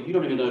hospital, you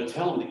don't even know to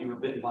tell them that you were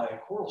bitten by a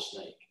coral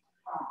snake.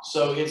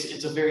 So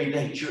it's a very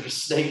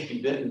dangerous snake to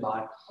be bitten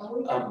by.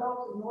 We have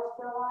those in North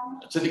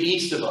Carolina? To the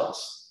east of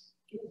us.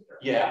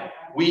 Yeah,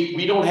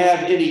 we don't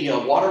have any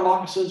water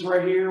moccasins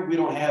right here. We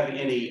don't have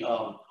any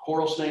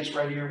coral snakes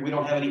right here. We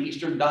don't have any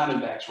eastern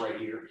diamondbacks right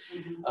here.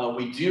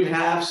 We do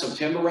have some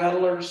timber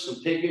rattlers, some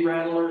pygmy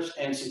rattlers,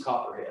 and some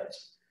copperheads.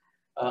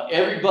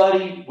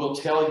 Everybody will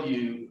tell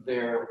you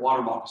their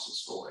water moccasin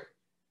story.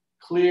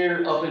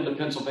 Clear up into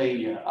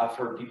Pennsylvania, I've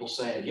heard people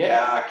saying,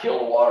 yeah, I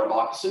killed a water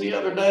moccasin the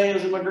other day. It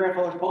was in my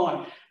grandfather's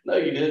pond. No,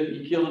 you didn't.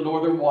 You killed a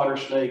northern water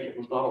snake. It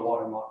was not a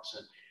water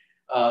moccasin.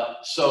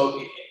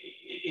 So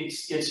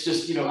it's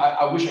just, you know,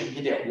 I wish I could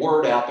get that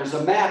word out. There's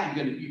a map.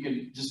 You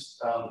can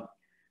just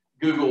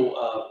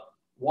Google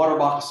water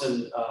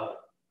moccasin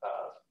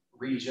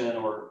region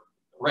or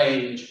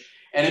range,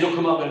 and it'll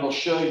come up and it'll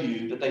show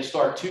you that they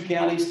start 2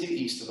 counties to the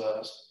east of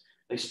us.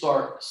 They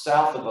start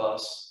south of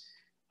us.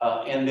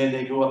 And then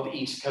they go up the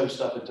East Coast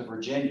up into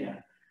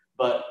Virginia.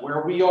 But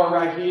where we are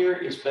right here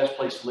is the best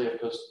place to live,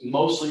 because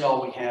mostly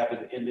all we have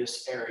in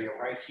this area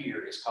right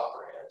here is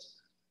copperheads.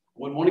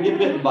 Wouldn't want to get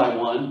bitten by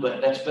one, but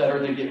that's better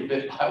than getting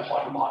bitten by a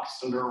water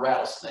moccasin or a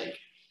rattlesnake.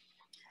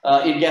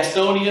 In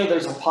Gastonia,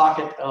 there's a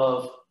pocket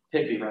of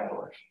pygmy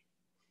rattlers.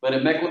 But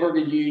in Mecklenburg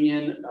and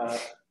Union,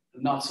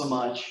 not so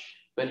much.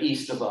 But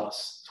east of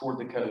us, toward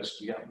the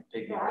coast, you got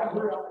pygmy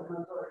rattlers. We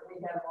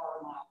have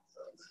water moccasins.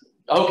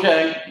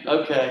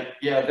 Okay,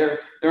 yeah,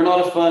 they're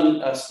not a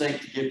fun snake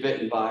to get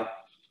bitten by.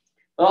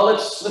 Well,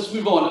 let's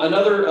move on.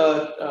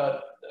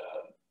 Another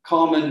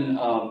common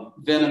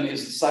venom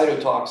is the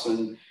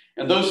cytotoxin,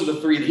 and those are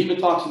the 3: the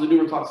hemotoxin, the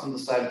neurotoxin, and the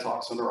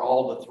cytotoxin are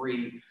all the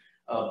 3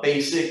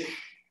 basic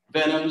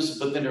venoms.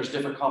 But then there's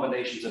different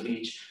combinations of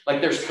each. Like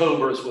there's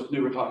cobras with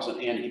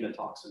neurotoxin and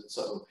hemotoxin,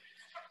 so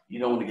you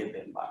don't want to get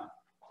bitten by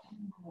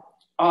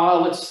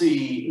them. Let's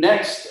see.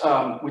 Next,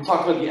 we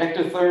talked about the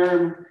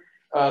ectotherm.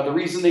 The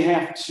reason they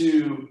have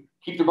to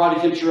keep their body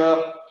temperature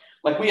up,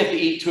 like we have to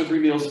eat 2 or 3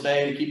 meals a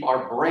day to keep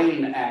our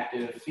brain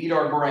active, feed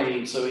our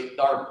brain,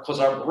 because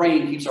our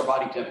brain keeps our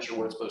body temperature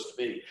where it's supposed to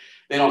be.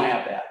 They don't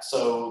have that.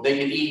 So they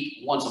can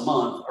eat once a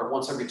month or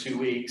once every 2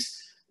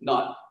 weeks,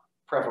 not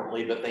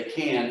preferably, but they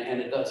can, and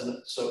it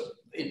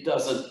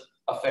doesn't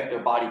affect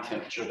their body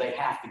temperature. They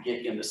have to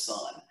get in the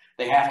sun.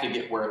 They have to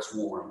get where it's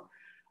warm.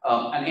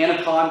 An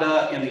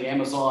anaconda in the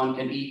Amazon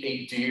can eat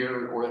a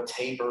deer or a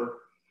tapir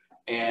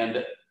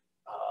and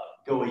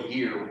go a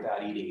year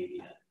without eating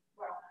again.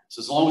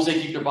 So as long as they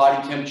keep their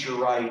body temperature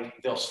right,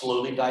 they'll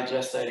slowly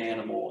digest that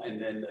animal,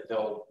 and then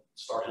they'll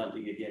start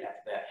hunting again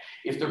after that.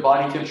 If their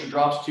body temperature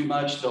drops too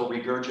much, they'll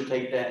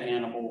regurgitate that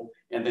animal,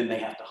 and then they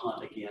have to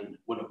hunt again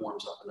when it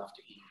warms up enough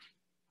to eat.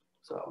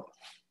 So,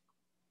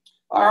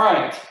 all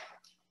right,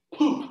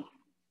 poop.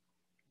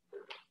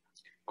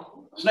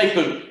 Snake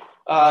poop.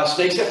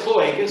 Snakes have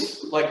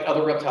cloacas, like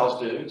other reptiles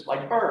do,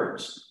 like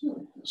birds.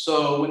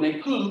 So when they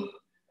poop,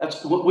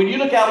 when you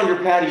look out on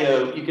your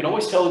patio, you can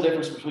always tell the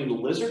difference between the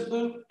lizard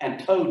poop and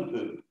toad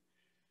poop.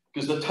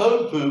 Because the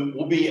toad poop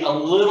will be a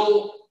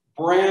little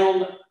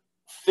brown,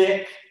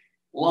 thick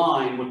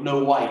line with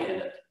no white in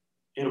it.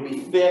 It'll be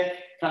thick,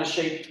 kind of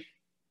shaped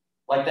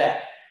like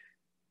that.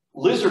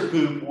 Lizard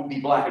poop will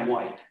be black and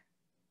white.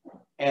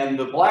 And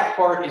the black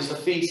part is the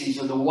feces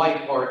and the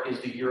white part is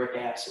the uric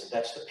acid.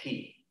 That's the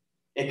pee.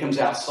 It comes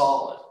out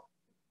solid.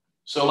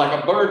 So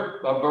like a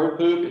bird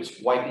poop, it's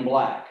white and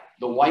black.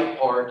 The white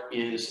part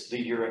is the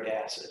uric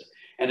acid.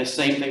 And the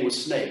same thing with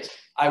snakes.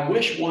 I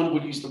wish one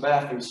would use the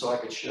bathroom so I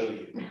could show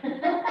you.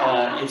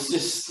 It's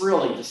just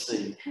thrilling to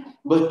see.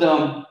 But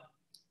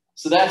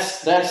so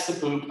that's the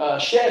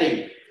poop.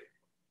 Shedding.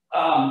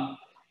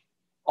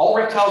 All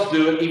reptiles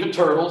do it, even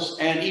turtles,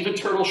 and even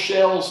turtle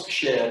shells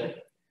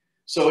shed.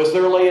 So as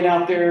they're laying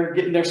out there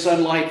getting their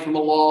sunlight from the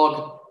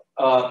log,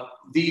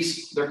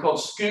 they're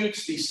called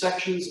scutes, these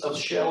sections of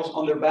shells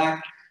on their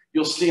back,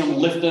 you'll see them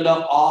lifted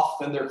up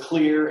off and they're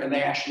clear and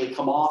they actually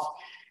come off.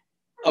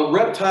 A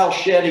reptile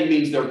shedding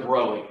means they're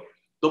growing.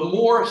 The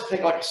more,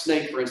 take like a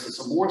snake, for instance,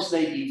 the more a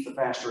snake eats, the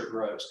faster it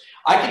grows.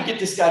 I could get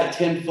this guy to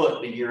 10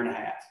 foot in a year and a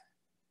half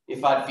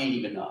if I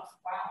feed him enough.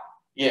 Wow.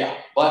 Yeah,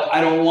 but I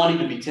don't want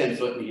him to be 10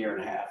 foot in a year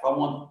and a half. I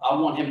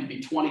want him to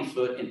be 20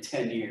 foot in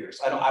 10 years.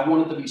 I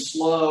want it to be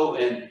slow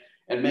and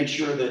make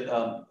sure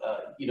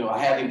that, you know, I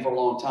have him for a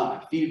long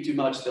time. Feed him too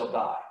much, they'll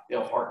die.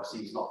 They'll have heart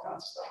disease and all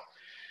kinds of stuff.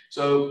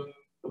 So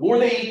the more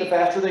they eat, the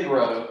faster they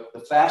grow. The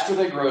faster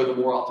they grow, the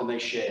more often they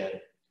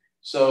shed.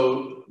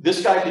 So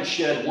this guy could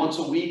shed once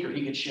a week or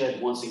he could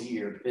shed once a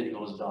year, depending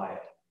on his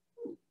diet.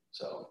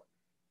 So,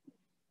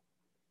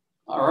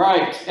 all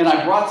right. And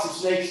I brought some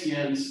snake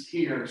skins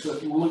here. So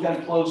if you want to look at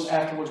them close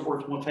afterwards, or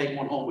if you want to take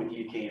one home with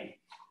you, you can.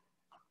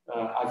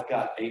 I've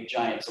got a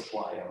giant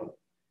supply of them.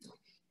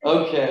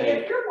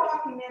 Okay. If you're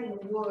walking in the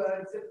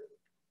woods,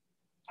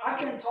 I've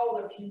been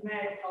told if you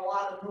make a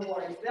lot of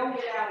noise, they'll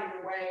get out of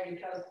your way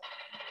because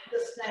the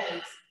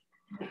snakes,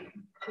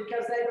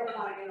 because they don't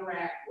want to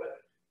interact with it.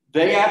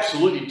 They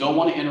absolutely don't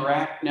want to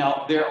interact.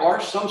 Now, there are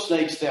some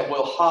snakes that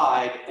will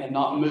hide and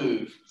not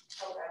move.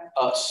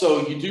 Okay.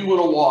 So you do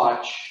want to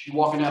watch. You're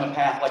walking down a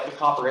path like the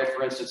copperhead,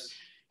 for instance.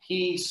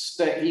 He's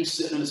sitting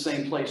in the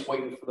same place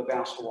waiting for the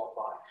mouse to walk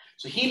by.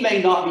 So he may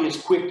not be as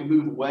quick to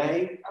move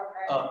away.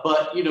 Okay.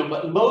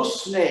 But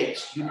most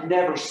snakes you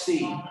never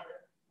see.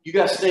 You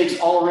got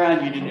snakes all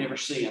around you, you never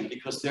see them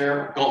because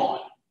they're gone.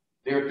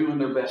 They're doing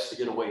their best to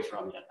get away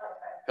from you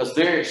because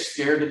they're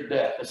scared to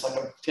death. It's like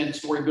a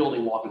 10-story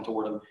building walking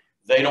toward them.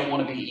 They don't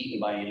want to be eaten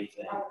by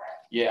anything. Okay.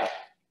 Yeah.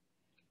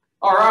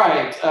 All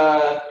right.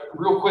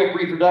 Real quick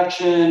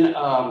reproduction.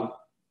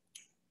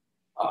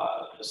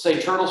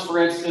 Say turtles, for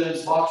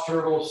instance, box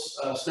turtles,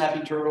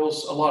 snapping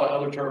turtles, a lot of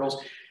other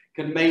turtles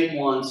can mate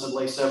once and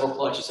lay several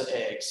clutches of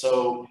eggs.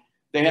 So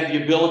they have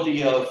the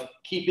ability of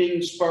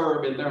keeping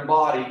sperm in their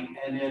body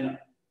and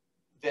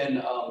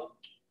then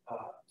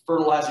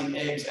fertilizing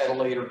eggs at a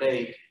later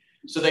date.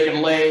 So they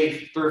can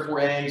lay 3 or 4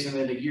 eggs and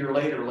then a year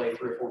later lay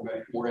 3 or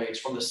 4 more eggs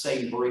from the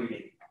same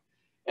breeding.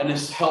 And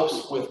this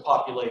helps with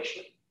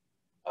population.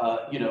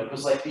 You know,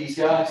 because like these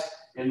guys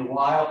in the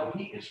wild,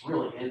 he is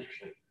really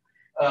interesting.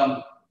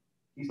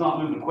 He's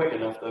not moving quick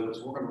enough though,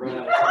 because we're going to run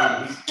out of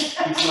time.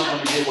 He's not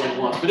going to get what he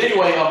wants. But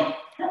anyway,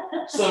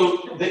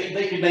 so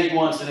they can make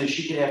once and then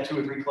she can have 2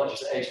 or 3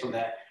 clutches of eggs from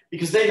that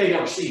because they may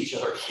never see each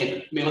other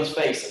again. I mean, let's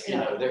face it, you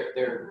know,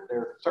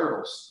 they're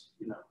turtles,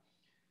 you know.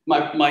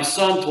 My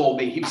son told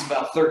me, he was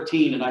about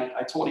 13, and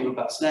I told him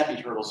about snapping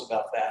turtles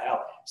about that,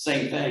 how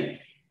same thing.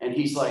 And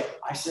he's like,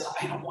 I said,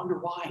 I don't wonder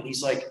why. And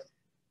he's like,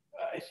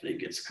 I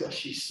think it's because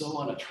she's so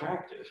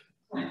unattractive.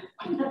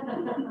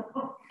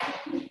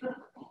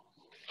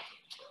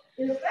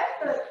 Is that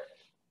the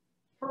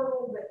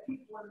turtle that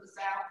people in the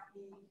South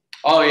eat?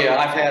 Oh yeah,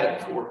 I've had it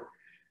before.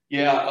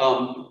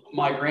 Yeah,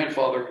 my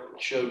grandfather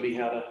showed me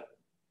how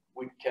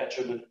we catch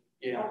them and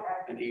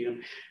and eat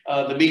them.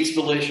 The meat's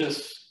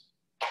delicious.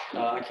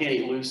 I can't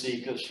eat Lucy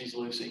because she's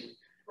Lucy,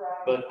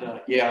 Right.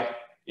 but yeah,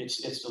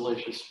 it's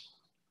delicious.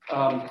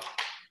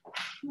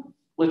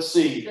 Let's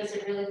see. Does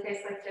it really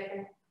taste like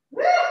chicken?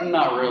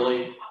 Not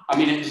really. I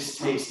mean, it just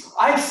tastes.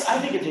 I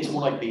think it tastes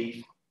more like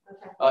beef.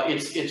 Okay.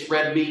 It's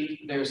red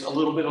meat. There's a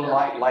little bit of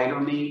lighter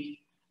meat,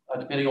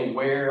 depending on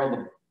where on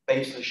the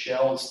base of the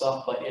shell and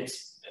stuff. But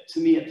to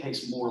me, it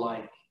tastes more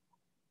like.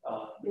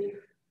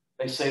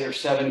 They say there's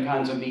 7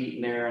 kinds of meat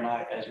in there, and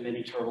as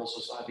many turtles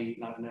as I've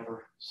eaten, I've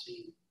never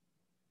seen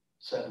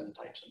 7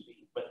 types of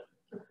meat. But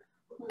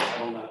I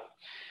don't know.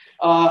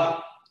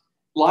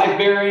 Live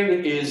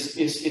bearing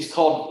is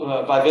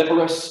called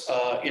viviparous.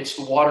 It's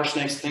the water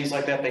snakes, things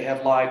like that. They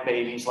have live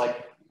babies,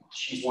 like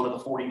she's one of the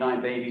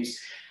 49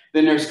 babies.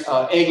 Then there's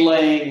egg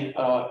laying.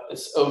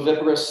 It's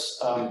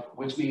oviparous,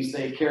 which means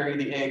they carry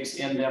the eggs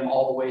in them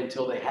all the way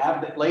until they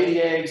lay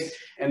the eggs,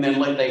 and then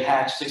they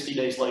hatch 60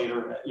 days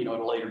later. You know, at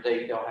a later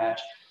date they'll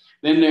hatch.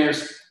 Then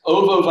there's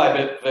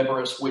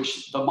ovoviviparous,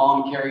 which the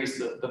mom carries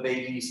the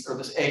babies or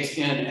the eggs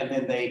in, and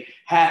then they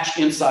hatch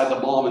inside the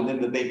mom, and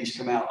then the babies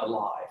come out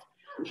alive.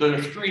 So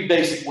there's 3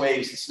 basic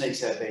ways that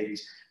snakes have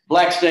babies.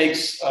 Black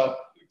snakes,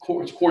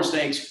 corn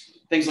snakes,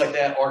 things like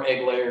that are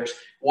egg layers.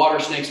 Water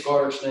snakes,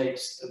 garter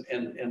snakes,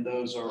 and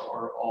those are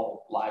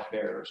all live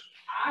bearers.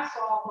 I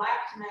saw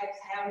black snakes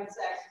having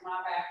sex in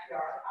my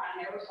backyard.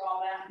 I never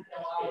saw that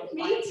until I was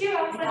Me too.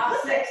 I was in like, my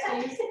what's that?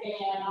 60s,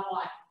 and I'm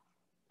like,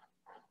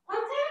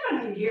 what's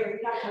happening here?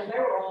 You know, because they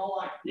were all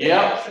like,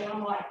 Yeah. this, and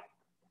I'm like,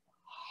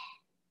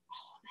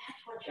 oh,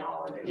 that's what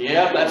y'all are doing.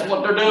 Yeah, that's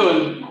what they're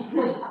doing.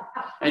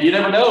 And you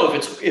never know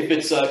if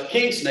it's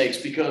king snakes,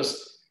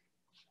 because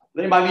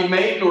they might be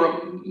mating, or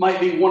it might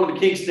be one of the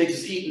king snakes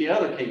is eating the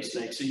other king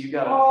snake. So you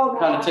got to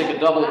kind of take a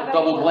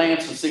double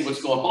glance and see what's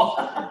going on.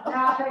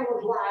 I think it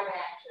was live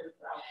action.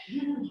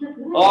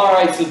 So. All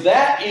right, so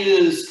that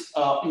is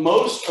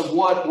most of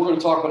what we're going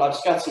to talk about. I've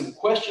just got some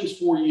questions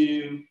for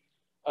you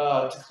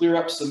to clear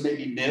up some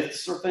maybe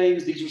myths or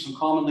things. These are some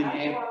commonly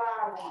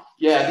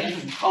these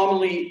are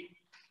commonly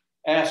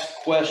asked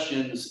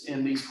questions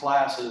in these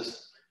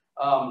classes.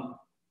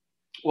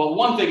 Well,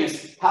 one thing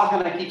is, how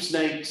can I keep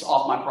snakes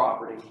off my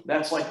property?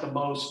 That's like the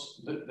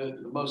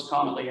most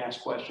commonly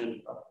asked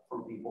question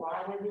from people.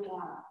 Why would you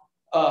want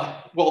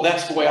Well,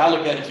 that's the way I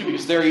look at it too,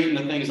 because they're eating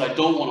the things I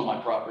don't want on my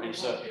property.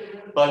 So,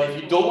 but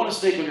if you don't want a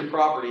snake on your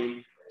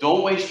property,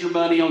 don't waste your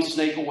money on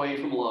snake away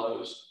from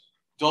Lowe's.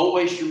 Don't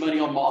waste your money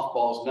on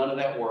mothballs. None of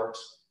that works.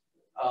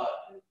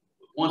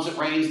 Once it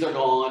rains, they're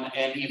gone,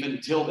 and even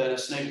until then, a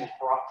snake will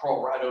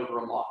crawl right over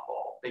a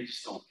mothball. They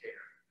just don't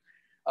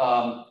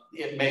care.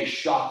 It may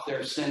shock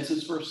their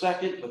senses for a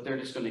second, but they're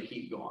just going to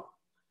keep going.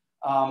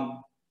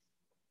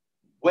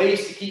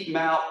 Ways to keep them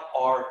out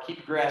are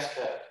keep grass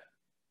cut,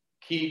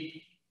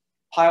 keep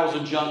piles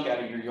of junk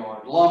out of your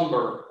yard,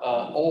 lumber,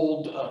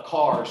 old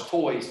cars,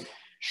 toys,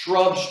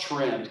 shrubs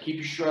trimmed, keep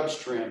your shrubs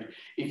trimmed.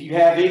 If you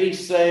have any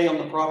say on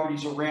the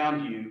properties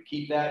around you,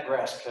 keep that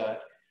grass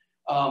cut.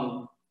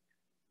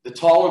 The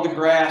taller the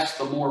grass,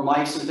 the more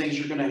mice and things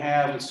you're going to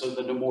have, and so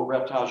the more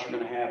reptiles you're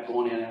going to have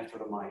going in after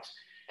the mice.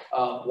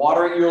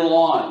 Watering your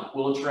lawn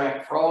will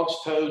attract frogs,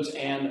 toads,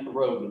 and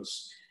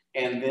rodents,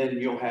 and then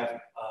you'll have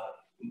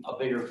a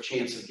bigger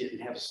chance of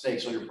having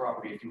snakes on your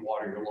property if you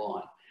water your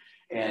lawn.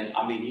 And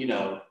I mean, you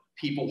know,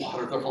 people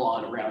water their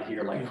lawn around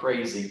here like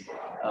crazy,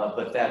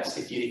 but that's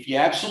if you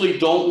absolutely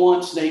don't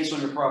want snakes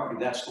on your property,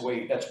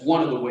 that's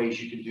one of the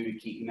ways you can do to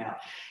keep them out.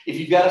 If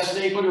you've got a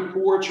snake on your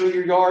porch or in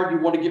your yard,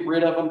 you want to get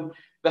rid of them,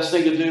 best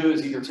thing to do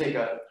is either take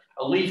a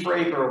leaf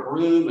rake or a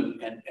broom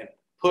and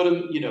put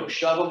them, you know,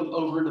 shove them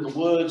over into the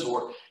woods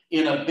or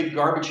in a big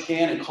garbage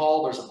can and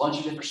call. There's a bunch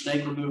of different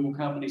snake removal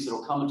companies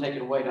that'll come and take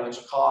it away. Now, there's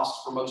a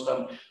cost for most of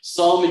them.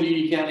 Some in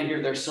Union County here,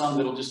 there's some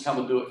that'll just come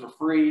and do it for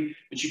free,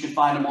 but you can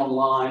find them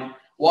online.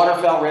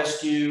 Waterfowl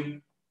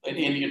Rescue, an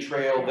Indian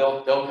Trail,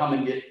 they'll come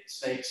and get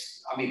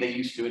snakes. I mean, they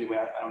used to anyway.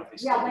 I don't know if they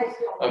still do. they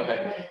still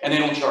Okay, and they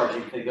don't charge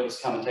anything. They'll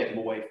just come and take them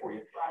away for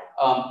you.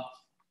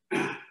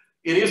 Right.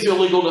 It is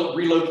illegal to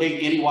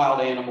relocate any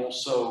wild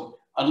animals, so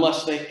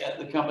unless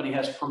the company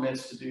has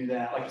permits to do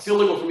that. Like, it's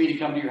illegal for me to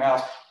come to your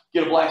house,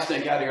 get a black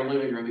snake out of your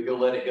living room and go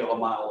let it go a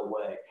mile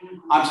away.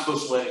 I'm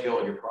supposed to let it go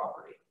on your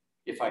property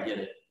if I get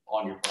it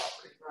on your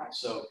property. Right.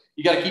 So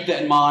you got to keep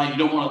that in mind. You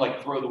don't want to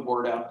like throw the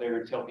word out there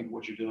and tell people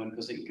what you're doing,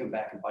 because they can come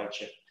back and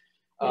bite you.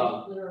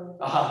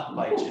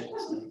 Bite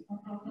you.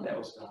 That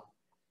was dumb.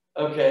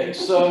 Okay,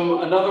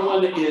 so another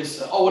one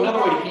is, another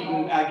way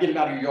to get them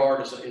out of your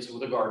yard is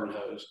with a garden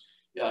hose.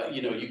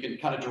 You know, you can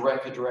kind of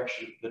direct the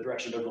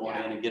direction they're going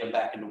in and get them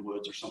back in the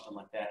woods or something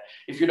like that.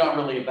 If you're not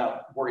really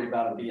worried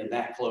about them being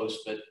that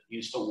close, but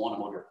you just don't want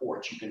them on your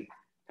porch, you can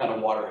kind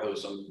of water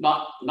hose them.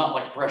 Not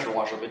like a pressure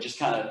washer, but just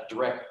kind of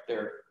direct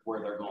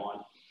where they're going.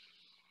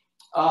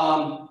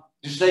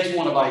 Do snakes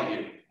want to bite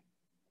you?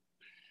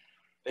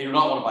 They do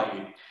not want to bite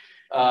you.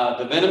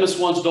 The venomous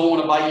ones don't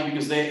want to bite you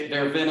because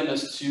they're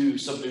venomous to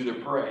subdue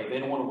their prey. They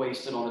don't want to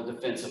waste it on a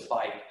defensive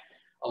bite.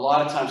 A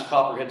lot of times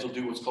copperheads will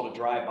do what's called a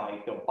dry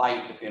bite. They'll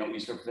bite if they don't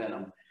use their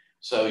venom.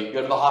 So you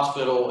go to the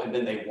hospital and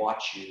then they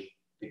watch you.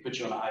 They put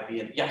you on an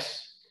IV and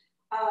yes.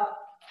 I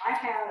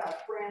had a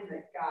friend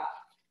that got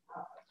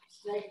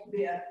snake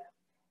bit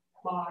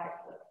by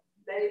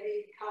a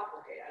baby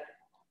copperhead.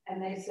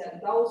 And they said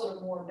those are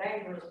more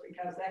dangerous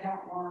because they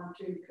don't learn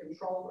to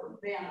control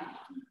their venom.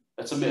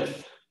 That's a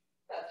myth.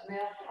 That's a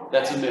myth? Okay.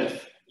 That's a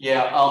myth.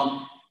 Yeah.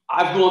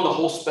 I've gone the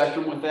whole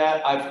spectrum with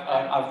that.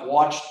 I've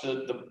watched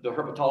the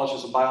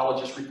herpetologists and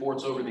biologists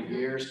reports over the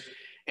years,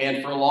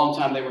 and for a long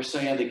time they were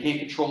saying they can't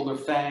control their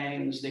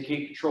fangs, they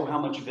can't control how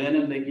much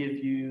venom they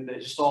give you. They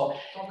just all.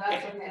 So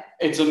that's a myth.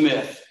 It's a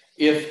myth.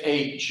 If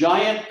a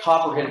giant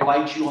copperhead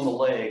bites you on the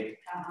leg,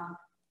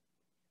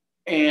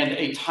 and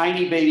a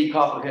tiny baby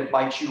copperhead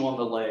bites you on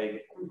the leg,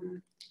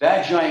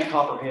 that giant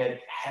copperhead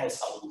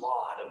has a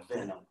lot of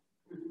venom,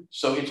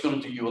 so it's going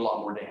to do you a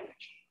lot more damage.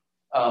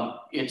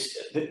 It's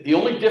the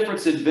only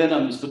difference in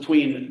venoms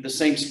between the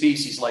same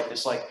species like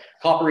this, like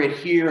copperhead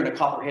here and a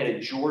copperhead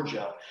in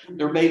Georgia.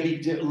 There may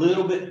be a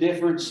little bit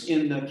difference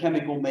in the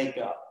chemical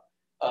makeup,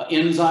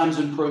 enzymes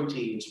and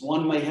proteins.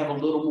 One may have a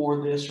little more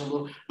of this or a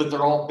little, but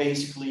they're all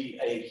basically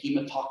a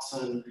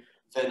hemotoxin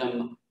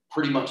venom,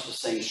 pretty much the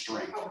same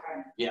strength.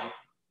 Okay. Yeah.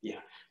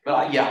 But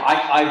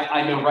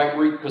I know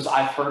right, because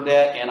I've heard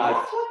that, and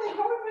that's what they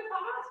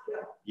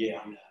Yeah,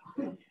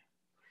 I know.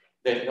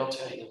 They'll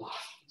tell you a lot.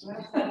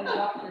 That's how the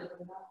doctors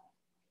are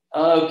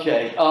not.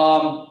 Okay,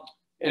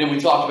 and then we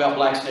talked about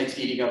black snakes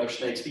eating other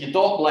snakes. The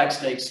adult black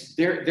snakes,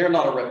 they're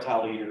not a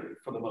reptile eater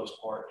for the most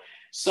part.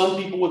 Some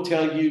people will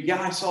tell you,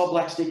 yeah, I saw a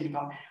black snake eating.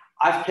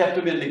 I've kept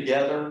them in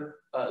together.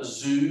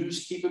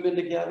 Zoos keep them in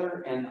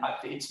together, and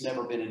it's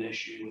never been an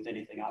issue with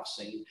anything I've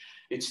seen.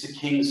 It's the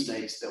king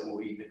snakes that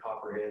will eat the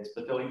copperheads,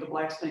 but they'll eat the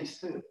black snakes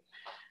too.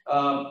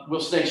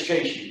 Will snakes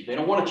chase you? They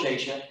don't want to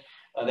chase you.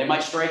 They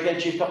might strike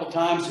at you a couple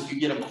times if you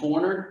get them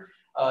cornered.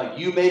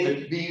 You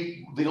may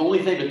be the only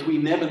thing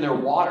between them and their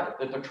water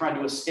that they're trying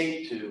to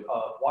escape to,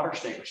 water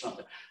snake or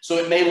something. So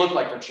it may look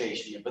like they're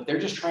chasing you, but they're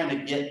just trying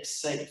to get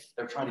safe.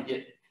 They're trying to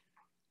get,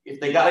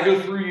 if they got to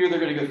go through you, they're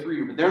going to go through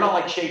you, but they're not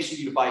like chasing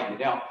you to bite you.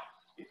 Now,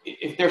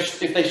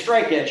 if they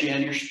strike at you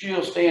and you're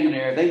still standing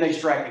there, they may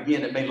strike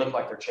again. It may look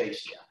like they're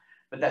chasing you,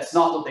 but that's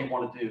not what they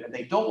want to do. And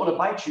they don't want to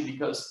bite you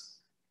because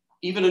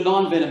even a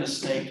non-venomous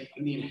snake,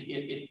 I mean,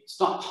 it's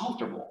not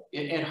comfortable.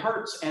 It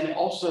hurts, and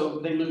also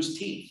they lose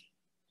teeth.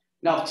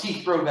 Now, the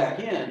teeth grow back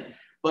in,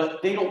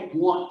 but they don't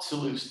want to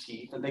lose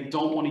teeth, and they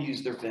don't want to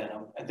use their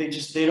venom, and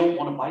they don't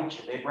want to bite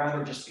you. They'd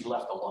rather just be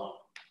left alone.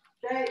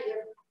 Jay, if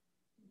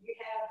you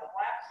have the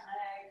black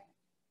snake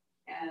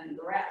and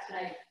the rat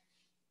snake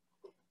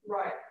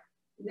right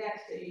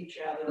next to each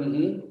other,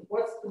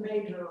 what's the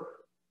major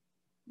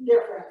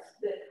difference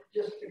that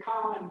just the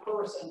common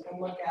person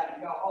can look at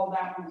and go, oh,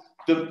 that one's...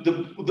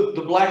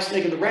 The black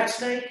snake and the rat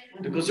snake,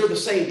 because they're the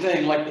same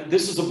thing. Like,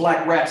 this is a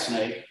black rat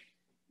snake.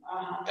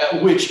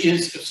 Which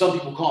is, some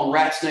people call them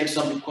rat snakes,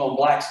 some people call them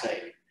black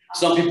snake.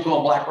 Some people call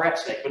them black rat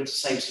snake, but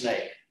it's the same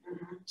snake.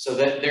 So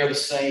that they're the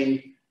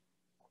same.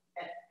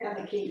 And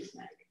the king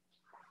snake.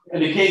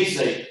 And the king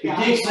snake. The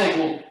king snake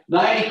will,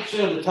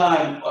 90% of the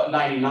time,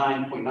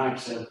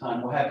 99.9% of the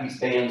time, will have these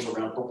bands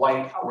around it, the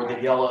white or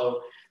the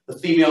yellow. The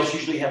females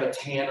usually have a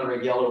tan or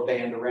a yellow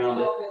band around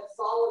it. So if it's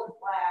solid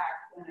black,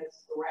 then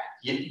it's the rat.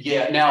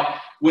 Yeah. Now,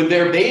 when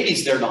they're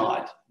babies, they're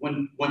not.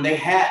 When they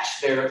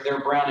hatch,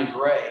 they're brown and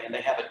gray, and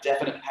they have a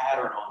definite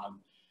pattern on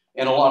them.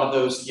 And a lot of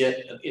those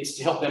it's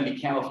to help them be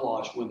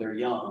camouflaged when they're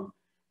young.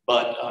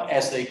 But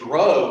as they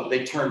grow,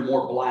 they turn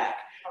more black.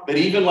 But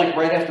even like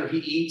right after he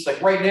eats,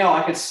 like right now,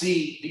 I could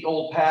see the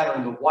old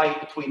pattern, the white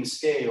between the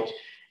scales.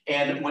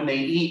 And when they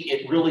eat,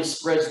 it really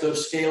spreads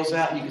those scales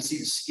out. And you can see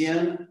the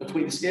skin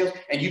between the scales,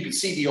 and you can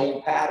see the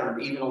old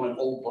pattern even on an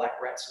old black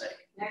rat snake.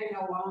 Now you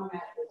know why I'm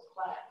at this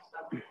class.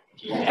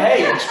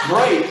 Hey, it's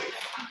great.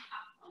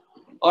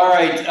 All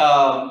right,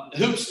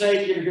 hoop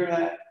snake, you ever hear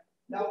that?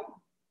 Nope.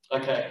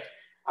 Okay,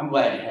 I'm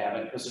glad you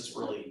haven't, because it's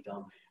really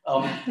dumb.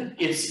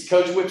 It's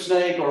coach whip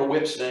snake or a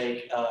whip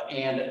snake,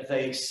 and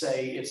they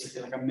say it's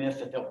like a myth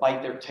that they'll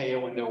bite their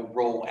tail and they'll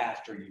roll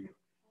after you.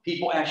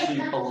 People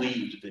actually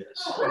believed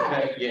this.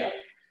 Okay, yeah.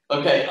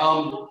 Okay,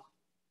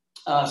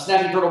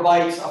 snapping turtle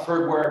bites. I've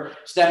heard where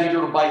snapping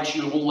turtle bites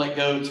you, it won't let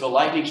go until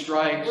lightning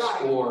strikes,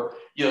 or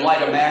you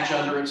light a match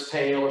under its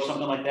tail or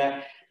something like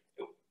that.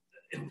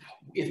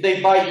 If they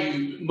bite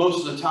you,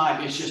 most of the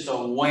time, it's just a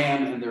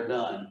wham and they're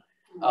done.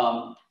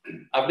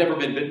 I've never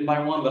been bitten by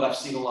one, but I've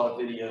seen a lot of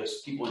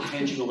videos, people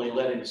intentionally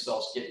letting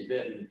themselves get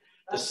bitten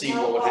to see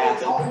what would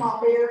happen.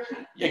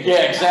 Yeah,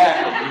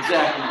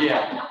 exactly,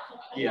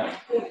 yeah.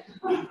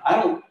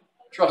 I don't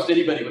trust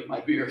anybody with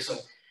my beer, so.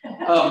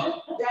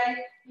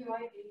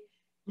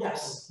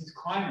 Yes. He's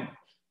climbing.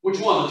 Which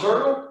one, the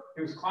turtle?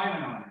 He was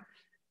climbing on it.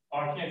 Oh,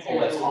 I can't see. Oh,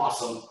 that's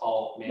awesome.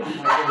 Oh, man. You're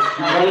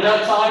running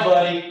out of time,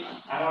 buddy.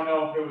 I don't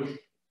know if it was,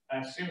 I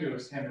assumed it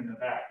was him in the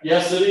back.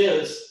 Yes, it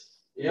is.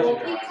 Yep. Well,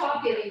 keep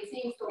talking, he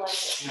seems to like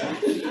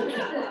it.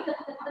 Yeah.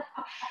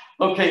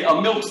 Okay,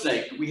 a milk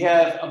snake. We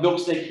have a milk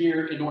snake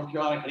here in North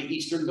Carolina, an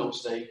eastern milk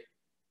snake.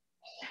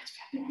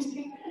 Oh, that's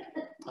fantastic.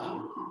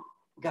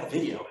 We got a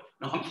video.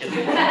 No, I'm kidding.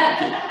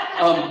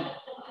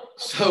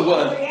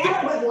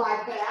 Leanna would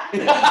like that.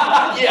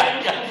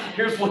 yeah.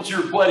 Here's what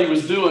your buddy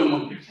was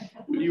doing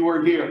when you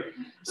weren't here.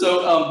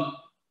 So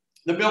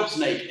the milk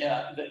snake,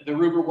 the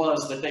rumor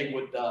was that they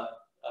would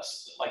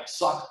like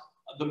suck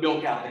the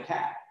milk out of the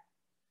cat.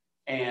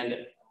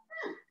 And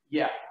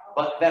yeah,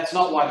 but that's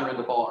not why they're in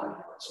the barn.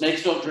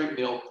 Snakes don't drink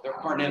milk. They're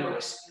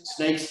carnivorous.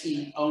 Snakes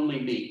eat only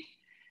meat.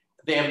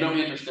 They have no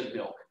interest in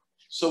milk.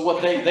 So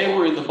what they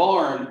were in the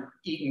barn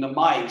eating the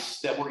mice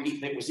that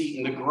was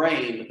eating the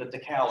grain that the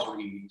cows were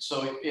eating.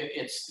 So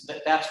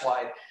that's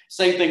why.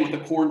 Same thing with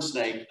the corn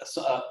snake.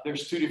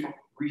 There's two different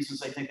reasons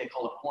they think they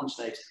call it corn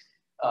snakes.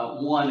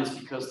 One is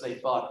because they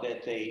thought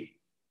that they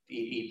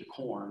eat the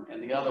corn,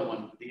 and the other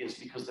one is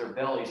because their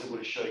bellies, I'm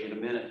going to show you in a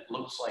minute,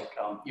 looks like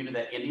you know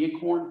that Indian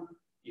corn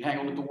you hang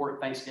on the door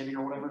at Thanksgiving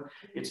or whatever.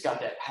 It's got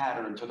that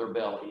pattern to their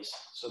bellies.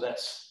 So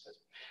that's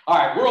all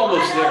right. We're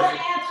almost there. I know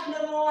the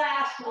answer to the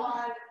last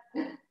one.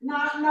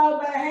 Not no,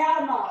 but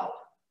hell no.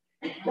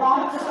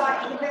 Don't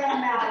suck the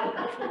venom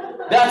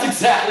out. That's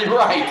exactly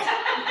right.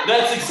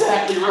 That's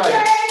exactly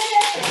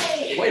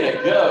right. Way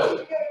to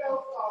go.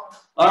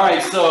 All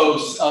right, so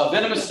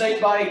venomous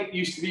snake bite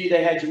used to be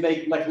they had you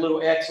make like a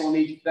little X on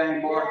each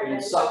bang mark and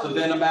then suck the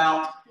venom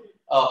out.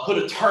 put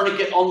a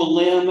tourniquet on the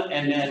limb,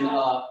 and then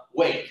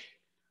wait.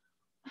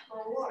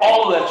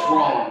 All of that's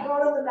wrong.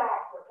 Go to the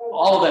doctor.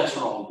 All of that's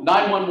wrong.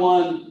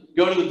 911,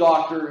 go to the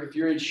doctor. If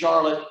you're in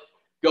Charlotte,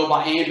 go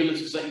by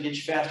ambulance so they can get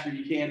you faster than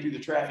you can through the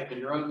traffic in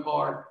your own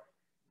car.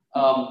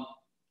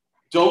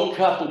 Don't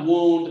cut the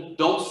wound.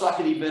 Don't suck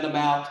any venom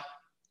out.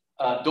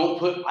 Don't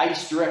put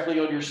ice directly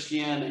on your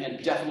skin,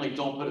 and definitely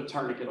don't put a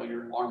tourniquet on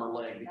your arm or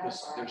leg,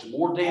 because there's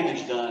more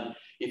damage done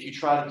if you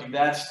try to do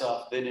that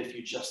stuff than if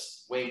you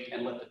just wait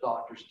and let the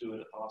doctors do it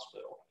at the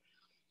hospital.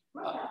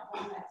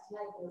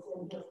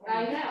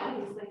 I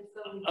know, he's like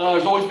so.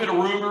 There's always been a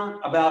rumor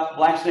about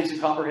black snakes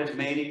and copperheads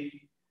mating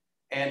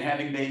and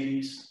having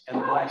babies, and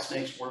the black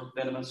snakes were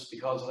venomous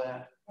because of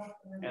that,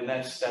 and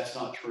that's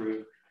not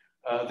true.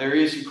 There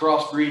is some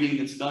crossbreeding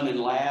that's done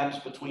in labs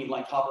between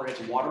like copperheads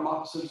and water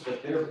moccasins,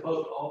 but they're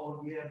both,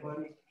 oh yeah,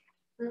 buddy.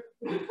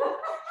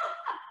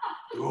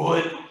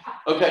 Good.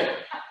 Okay.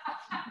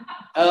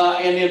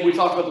 And then we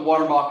talked about the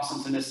water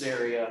moccasins in this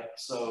area.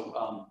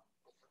 So,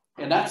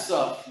 and that's,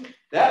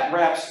 that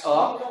wraps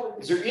up.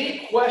 Is there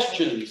any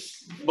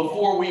questions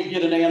before we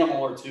get an animal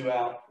or two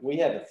out? We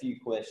have a few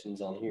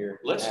questions on here.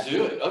 Let's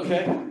do it.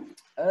 Okay.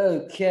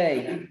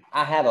 Okay.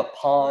 I have a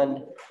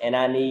pond and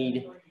I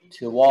need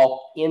to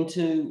walk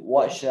into.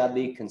 What should I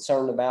be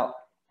concerned about?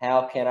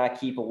 How can I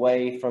keep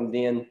away from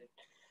them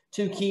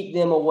to keep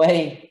them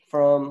away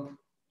from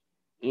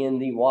in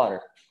the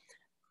water?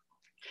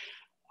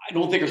 I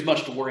don't think there's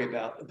much to worry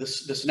about. The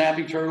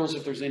snapping turtles,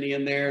 if there's any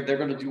in there, they're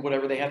going to do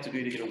whatever they have to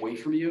do to get away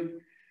from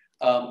you.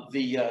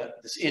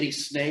 Any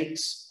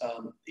snakes,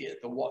 the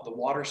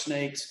water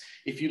snakes.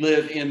 If you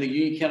live in the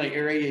Union County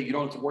area, you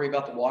don't have to worry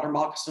about the water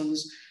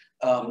moccasins.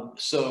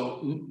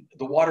 So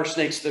the water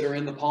snakes that are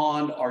in the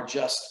pond are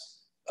just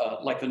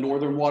like the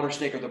northern water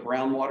snake or the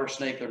brown water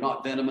snake. They're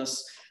not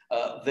venomous.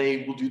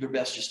 They will do their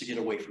best just to get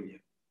away from you.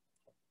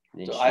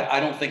 So I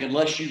don't think,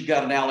 unless you've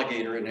got an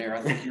alligator in there,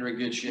 I think you're in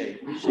good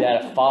shape. Should I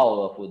have a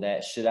follow-up with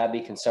that? Should I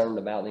be concerned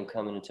about them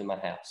coming into my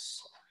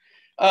house?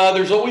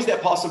 There's always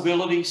that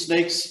possibility.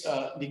 Snakes,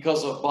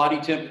 because of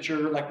body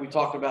temperature, like we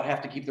talked about,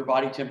 have to keep their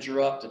body temperature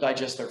up to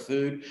digest their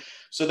food.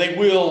 So they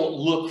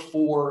will look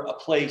for a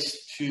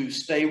place to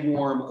stay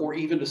warm or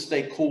even to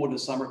stay cool in the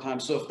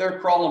summertime. So if they're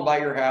crawling by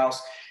your house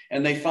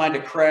and they find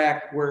a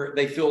crack where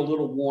they feel a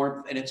little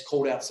warmth and it's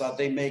cold outside,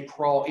 they may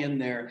crawl in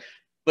there.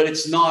 But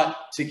it's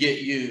not to get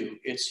you,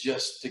 it's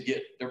just to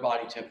get their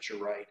body temperature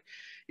right.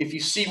 If you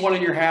see one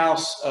in your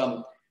house,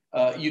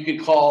 you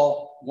can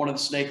call one of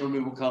the snake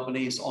removal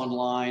companies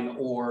online,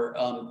 or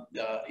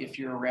if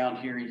you're around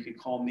here, you can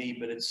call me,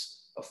 but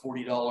it's a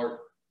 $40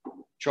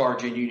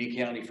 charge in Union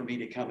County for me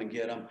to come and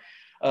get them.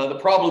 The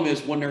problem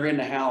is when they're in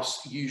the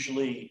house,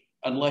 usually,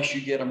 unless you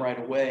get them right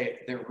away,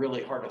 they're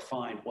really hard to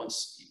find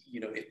once,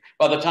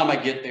 by the time I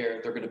get there,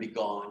 they're going to be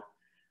gone.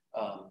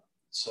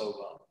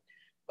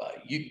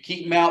 You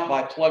keep them out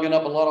by plugging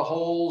up a lot of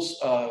holes.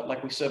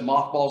 Like we said,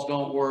 mothballs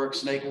don't work,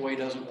 snake away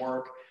doesn't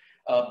work.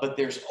 But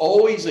there's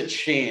always a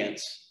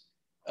chance,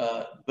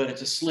 but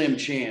it's a slim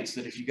chance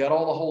that if you got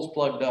all the holes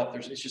plugged up,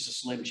 it's just a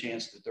slim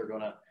chance that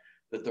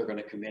they're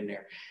gonna come in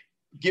there.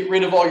 Get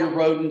rid of all your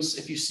rodents.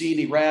 If you see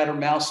any rat or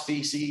mouse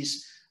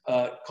feces,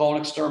 call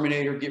an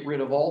exterminator. Get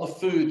rid of all the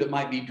food that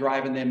might be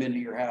driving them into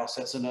your house.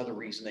 That's another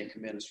reason they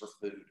come in, is for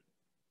food.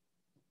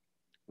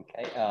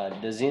 Okay.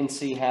 Does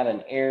NC have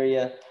an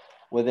area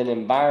with an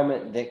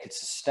environment that could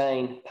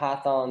sustain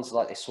pythons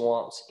like the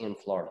swamps in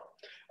Florida?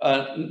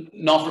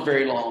 Not for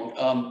very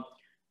long.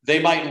 They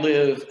might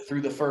live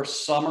through the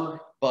first summer,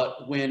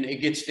 but when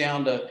it gets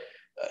down to,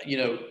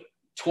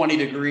 20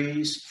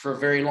 degrees for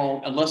very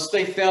long, unless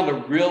they found a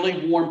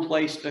really warm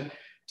place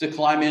to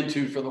climb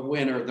into for the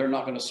winter, they're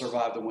not going to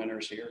survive the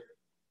winters here.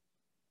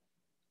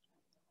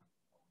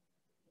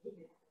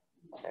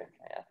 Okay,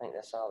 I think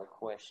that's all the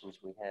questions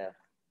we have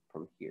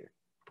from here.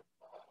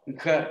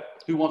 Okay,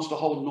 who wants to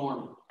hold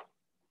Norman?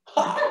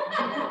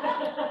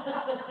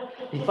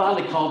 He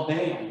finally called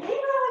Dan. He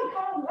really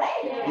called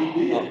me.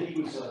 He did.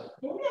 He was.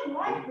 He didn't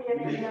like being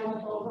in there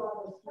with those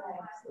other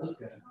snakes.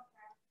 Okay.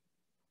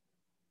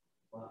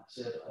 Well, I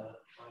said,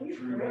 I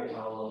drew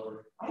reptile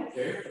over.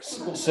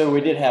 So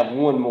we did have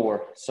one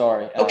more.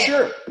 Sorry. Oh,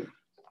 sure.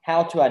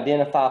 How to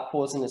identify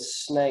poisonous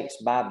snakes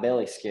by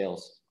belly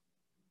scales?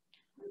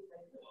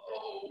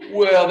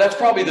 Well, that's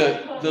probably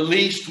the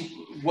least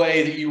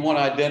way that you want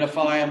to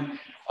identify them.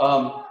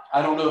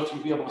 I don't know if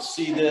you'll be able to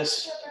see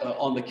this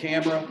on the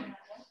camera.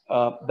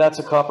 That's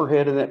a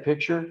copperhead in that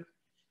picture.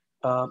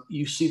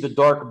 You see the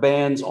dark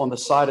bands on the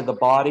side of the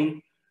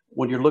body.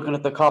 When you're looking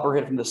at the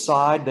copperhead from the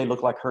side, they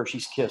look like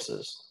Hershey's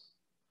Kisses.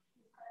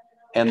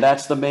 And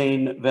that's the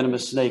main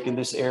venomous snake in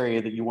this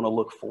area that you want to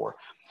look for.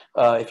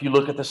 If you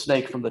look at the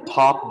snake from the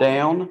top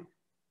down,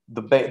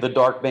 the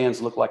dark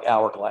bands look like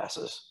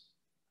hourglasses.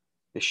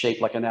 It's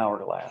shaped like an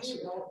hourglass.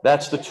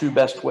 That's the two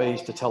best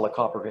ways to tell a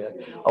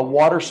copperhead. A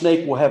water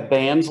snake will have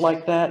bands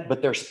like that,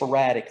 but they're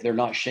sporadic. They're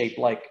not shaped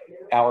like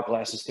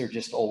hourglasses. They're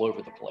just all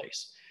over the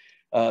place.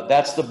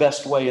 That's the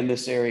best way in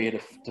this area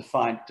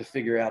to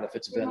figure out if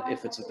it's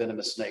a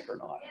venomous snake or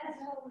not.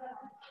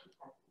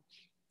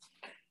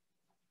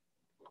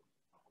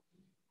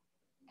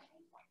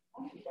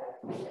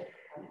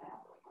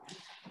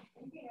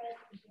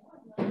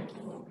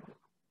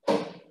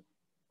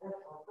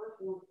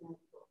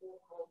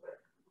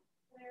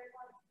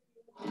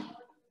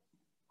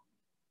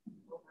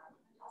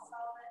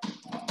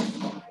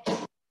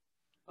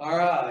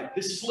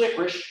 this is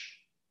Licorice,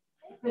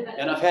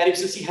 and I've had him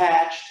since he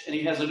hatched, and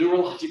he has a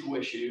neurological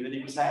issue that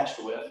he was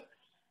hatched with.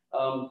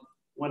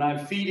 When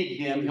I'm feeding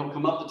him, he'll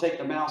come up to take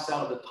the mouse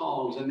out of the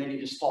tongs, and then he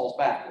just falls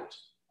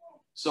backwards.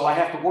 So I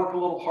have to work a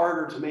little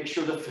harder to make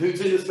sure the food's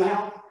in his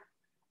mouth.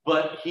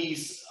 But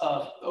he's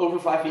over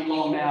 5 feet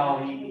long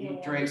now. He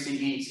drinks, he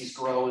eats, he's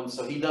growing,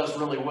 so he does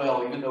really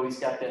well, even though he's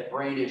got that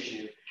brain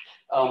issue.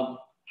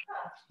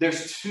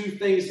 There's 2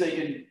 things they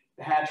can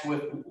hatch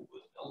with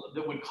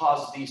that would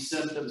cause these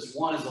symptoms.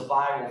 One is a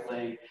viral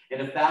thing,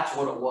 and if that's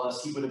what it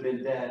was, he would have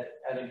been dead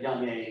at a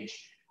young age.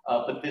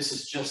 But this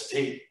is just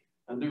a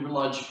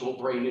neurological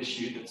brain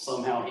issue that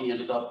somehow he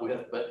ended up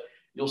with. But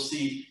you'll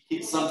see,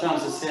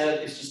 sometimes his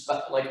head is just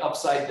like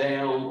upside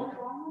down.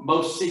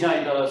 See how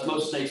he does.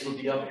 Most snakes will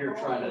be up here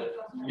trying to,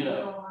 you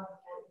know.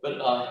 But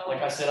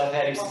like I said, I've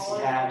had him since he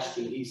hatched,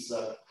 and he's.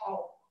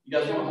 You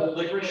guys want to hold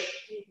Licorice?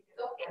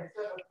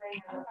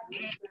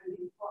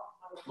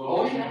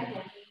 Well,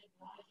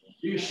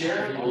 you can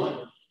share if you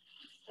want.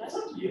 That's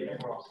up to you.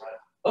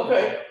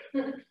 Okay.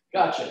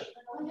 Gotcha.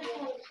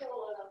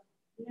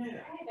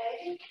 Yeah.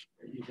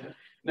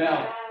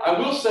 Now, I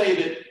will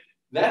say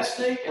that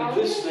snake and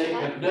this snake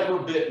have never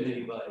bitten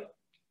anybody.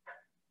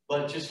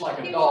 But just like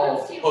a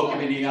dog, poke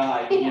him in the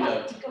eye, you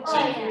know, so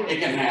it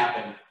can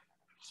happen.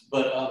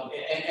 But,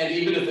 and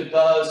even if it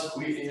does,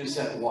 you just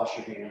have to wash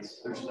your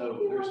hands. Come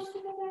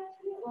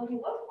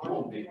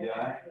on, big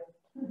guy.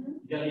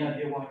 You got any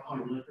idea why I call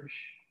him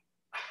Licorice?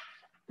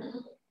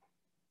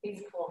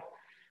 He's cool.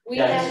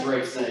 He's a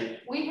great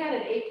snake. We had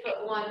an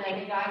 8'1"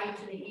 that got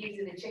into the eaves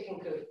of the chicken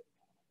coop.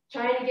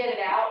 Trying to get it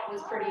out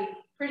was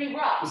pretty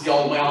rough. Was he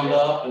all wound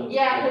up?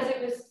 Yeah, because it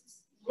was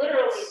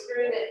literally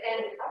screwed it,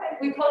 and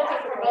we poked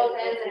it from both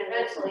ends, and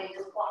eventually it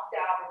just flopped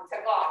out and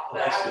took off.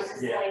 But I was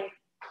just like,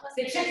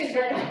 the chickens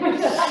are going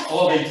to die.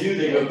 Oh, they do.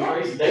 They go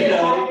crazy. They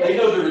know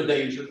they're in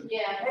danger.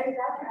 Yeah.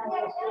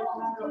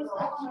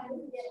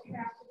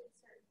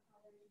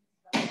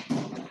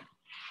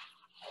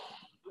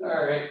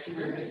 All right, come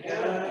here, big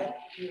guy.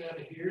 Get out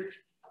of here.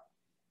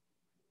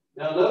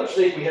 Now, another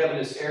snake we have in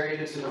this area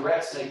that's in the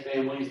rat snake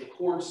family is the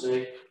corn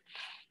snake.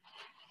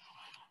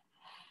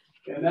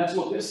 And that's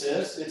what this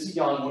is. It's a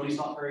young one. He's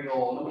not very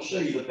old. I'm going to show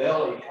you the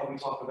belly, how we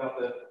talk about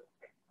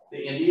the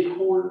Indian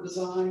corn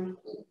design.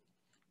 You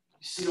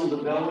see on the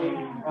belly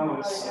how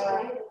it's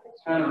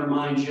kind of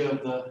reminds you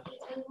of the.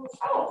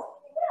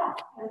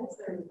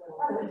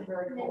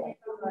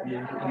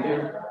 Yeah, and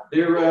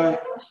they're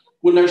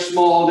when they're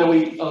small, they'll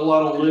eat a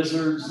lot of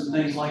lizards and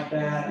things like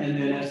that. And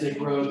then as they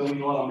grow, they'll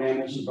eat a lot of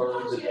mammals and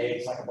birds and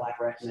eggs, like a black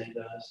rat snake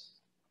does.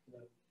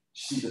 You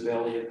see the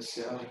belly of this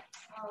guy.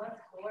 Oh,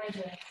 that's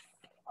gorgeous.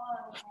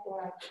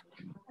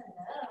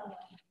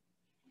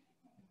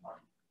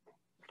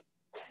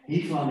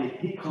 He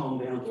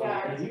calmed down.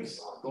 Yeah. He was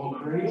going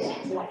crazy.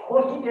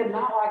 Well, he did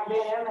not like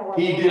being everywhere.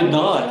 He did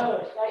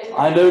not.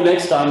 I know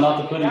next time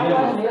not to put him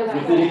in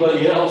with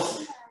anybody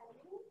else.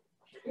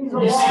 You see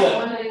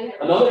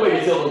that? Another way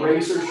to tell the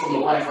racers from the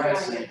black rat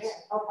snakes.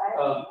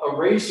 A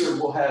racer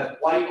will have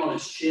white on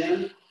its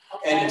chin,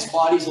 and its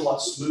body's a lot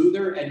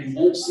smoother, and you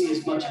won't see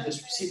as much of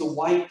this. See the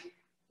white?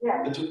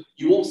 Yeah.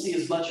 You won't see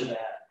as much of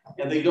that.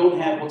 And they don't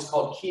have what's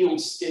called keeled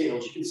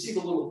scales. You can see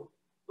the little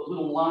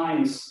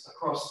lines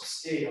across the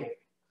scale,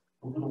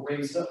 a little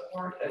raised up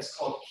part, that's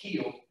called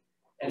keel.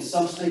 And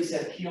some snakes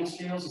have keeled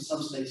scales and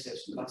some snakes have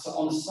smooth. So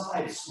on the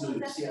side, it's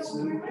smooth. See how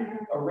smooth?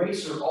 A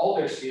racer, all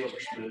their scales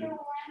are smooth.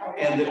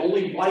 And the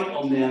only white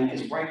on them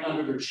is right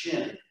under their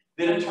chin.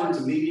 Then it turns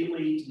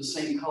immediately to the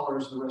same color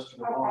as the rest of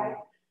the body.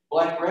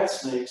 Black rat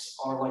snakes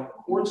are like a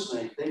corn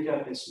snake. They've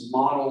got this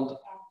mottled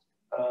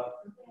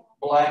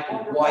black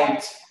and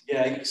white.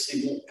 Yeah, you can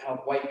see how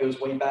white goes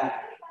way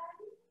back.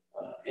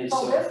 And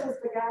so this is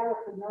the guy with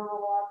the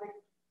neurologic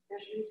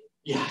issues?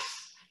 Yes.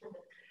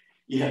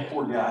 Yeah,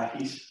 poor guy.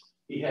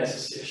 He has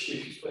his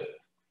issues, but.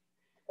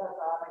 That's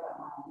all I got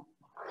mine.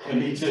 And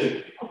me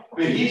too.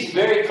 But he's a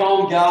very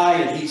calm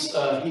guy, and he's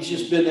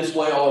just been this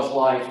way all his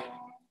life.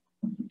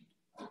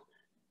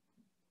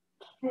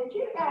 Did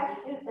you guys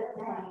do the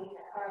thing?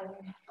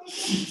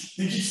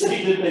 Did you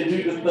say that they do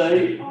the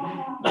thing?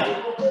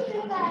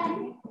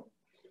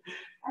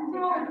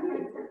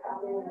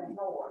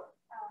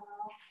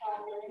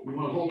 You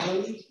want to hold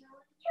those?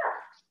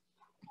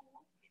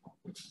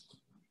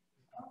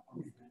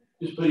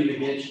 Just put him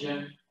against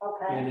you,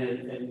 Okay.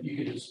 and you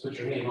can just put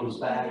your hand on his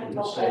back and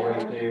he'll stay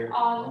right there.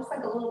 Oh, it looks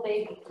like a little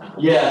baby.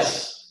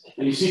 Yes.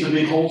 And you see the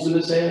big holes in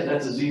his head?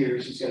 That's his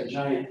ears. He's got a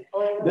giant.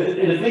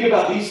 And the thing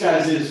about these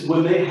guys is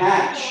when they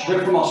hatch,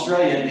 they're from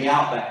Australia in the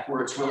outback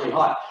where it's really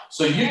hot.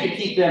 So you can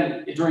keep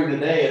them during the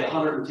day at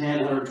 110,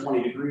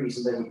 120 degrees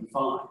and they would be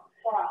fine.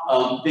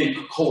 Then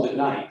cold at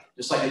night.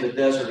 Just like in the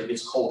desert, it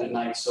gets cold at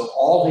night. So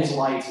all his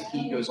lights and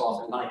heat goes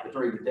off at night, but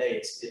during the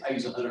day, I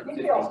use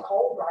 150. He feels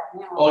cold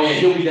right now. Oh yeah,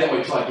 he'll be that way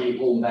until I get him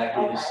home back.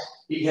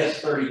 He has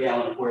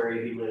 30-gallon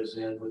aquarium he lives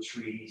in with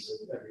trees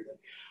and everything.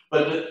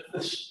 But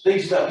the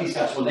things about these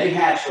guys, when they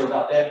hatch, they're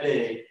about that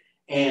big,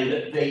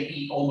 and they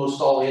eat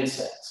almost all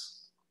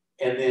insects.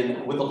 And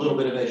then with a little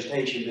bit of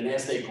vegetation, then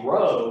as they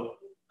grow,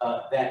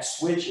 that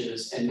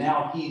switches, and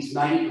now he's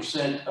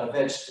 90% of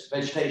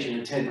vegetation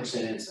and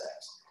 10%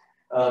 insects.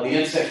 The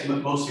insects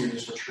mostly are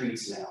just for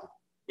treats now.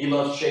 He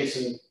loves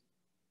chasing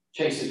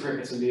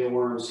crickets and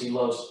mealworms. He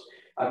loves,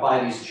 I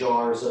buy these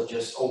jars of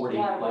just already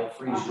like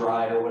freeze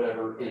dried or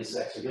whatever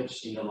insects, and he'll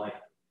just eat them like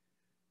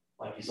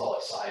he's all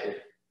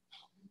excited.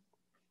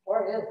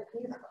 Or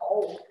he's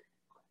cold.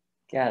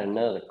 Got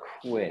another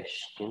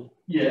question.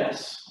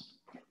 Yes.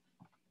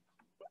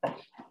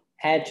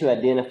 Had to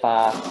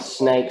identify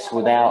snakes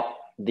without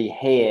the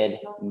head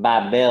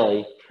by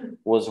belly.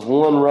 Was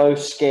 1 row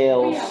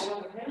scales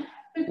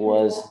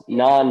was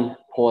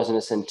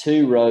non-poisonous and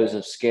 2 rows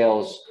of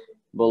scales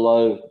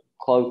below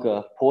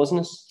cloaca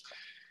poisonous?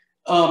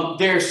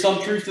 There's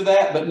some truth to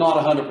that, but not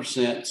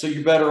 100%. So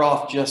you're better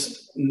off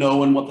just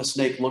knowing what the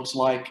snake looks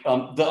like.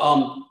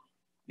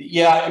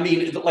 Yeah, I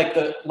mean,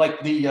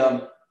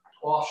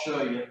 well, I'll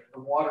show you the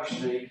water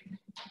snake.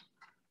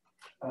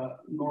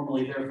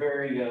 Normally, they're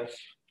very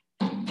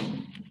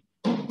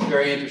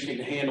interesting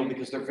to handle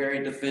because they're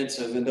very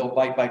defensive and they'll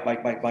bite.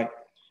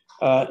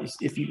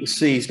 If you can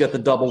see, he's got the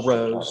double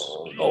rows.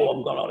 Oh,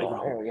 I'm going on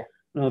over here.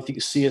 I don't know if you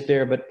can see it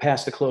there, but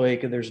past the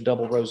cloaca, there's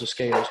double rows of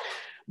scales.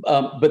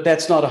 But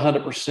that's not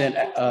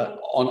 100%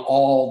 on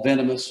all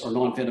venomous or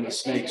non-venomous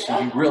snakes. So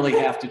you really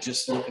have to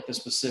just look at the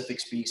specific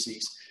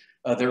species.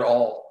 They're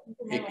all,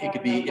 it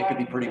could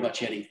be pretty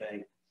much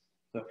anything.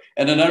 So,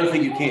 and another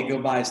thing you can't go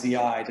by is the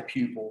eye, the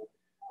pupil.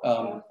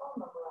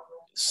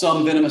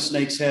 Some venomous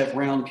snakes have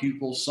round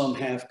pupils. Some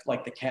have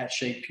like the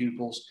cat-shaped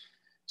pupils.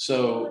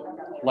 So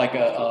like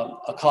a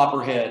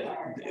copperhead,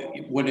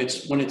 when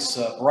it's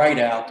bright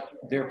out,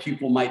 their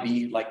pupil might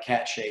be like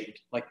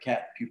cat-shaped, like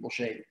cat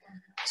pupil-shaped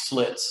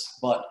slits.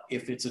 But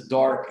if it's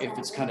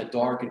kind of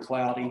dark and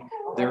cloudy,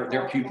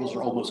 their pupils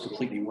are almost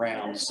completely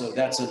round. So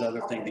that's another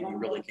thing that you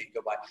really can't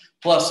go by.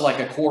 Plus, like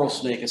a coral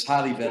snake is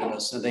highly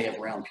venomous and they have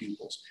round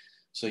pupils.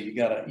 So you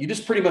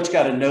just pretty much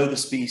got to know the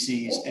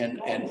species, and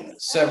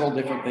several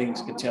different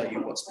things can tell you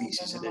what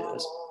species it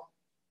is.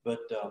 But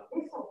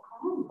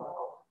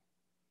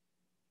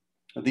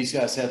these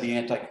guys have the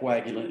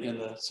anticoagulant in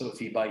the, so if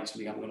he bites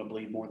me, I'm going to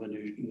bleed more than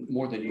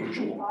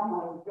usual. I'm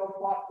gonna go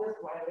walk this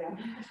way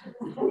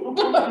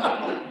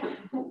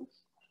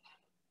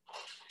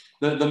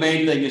then. The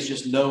main thing is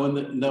just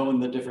knowing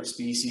the different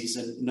species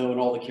and knowing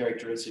all the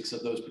characteristics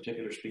of those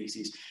particular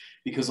species,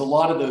 because a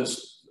lot of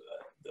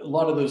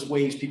those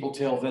ways people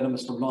tell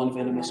venomous from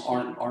non-venomous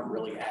aren't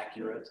really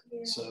accurate.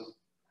 So,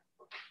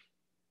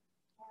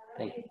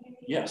 thank you.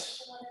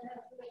 Yes.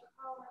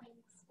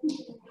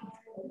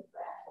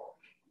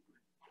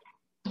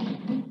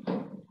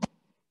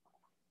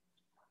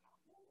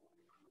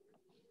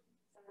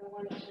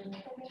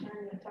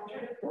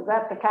 Is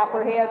that the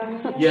copperhead?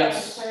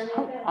 Yes.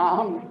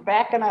 I'm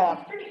backing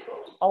up.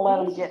 I'll let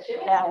him get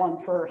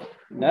Alan first.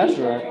 That's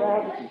right.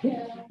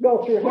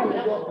 Go through him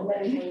and go from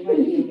there.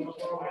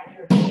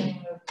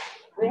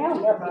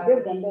 Brianna left a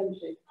good one, didn't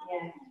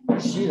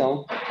she? She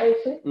don't.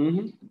 Tracy?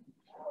 Mm-hmm.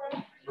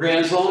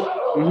 Grandson?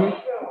 Mm-hmm.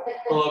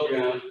 Hello,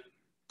 Brianna.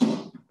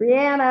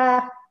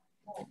 Brianna.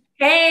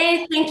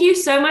 Hey, thank you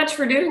so much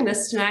for doing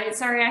this tonight.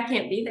 Sorry I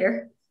can't be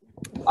there.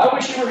 I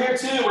wish you were here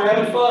too. We're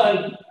having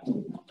fun.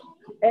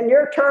 And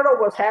your turtle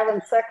was having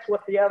sex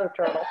with the other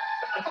turtle.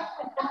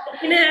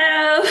 You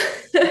know,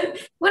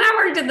 when I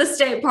worked at the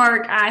state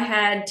park, I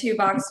had 2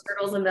 box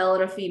turtles, a male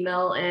and a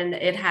female, and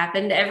it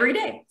happened every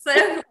day.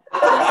 So,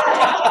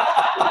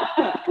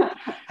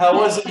 how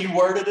was it you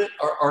worded it?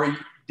 Or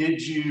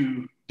did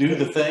you do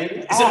the thing?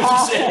 Is that what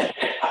you said?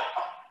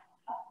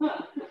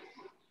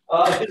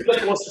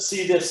 Everybody wants to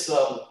see this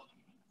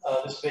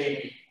this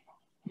baby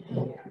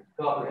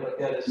copperhead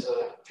that is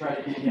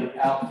trying to get him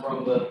out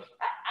from the.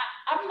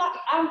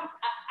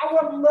 I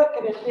wasn't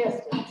looking at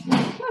distance.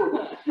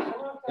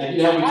 And,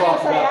 you know, we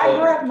talked about I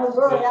grew up in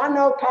Missouri. I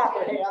know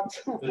copperheads.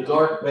 the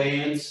dark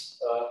bands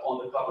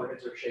on the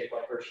copperheads are shaped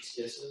like Hershey's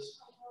Kisses.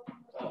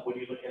 When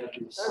you look at it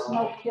from the There's sun.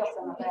 no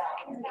kissing about.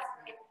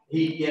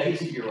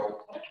 He's a year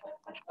old.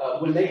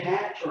 When they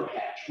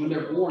when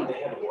they're born, they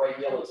have a bright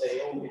yellow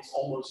tail.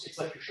 It's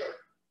like your shirt.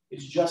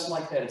 It's just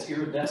like that. It's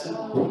iridescent,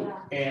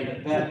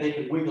 and that they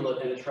can wiggle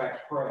it and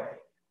attract prey.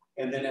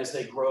 And then as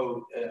they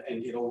grow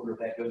and get older,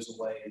 that goes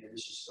away, and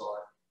it's just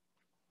dark.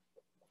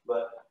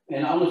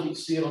 And I don't know if you can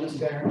see it on this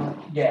guy or not.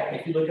 Yeah,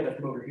 if you look at it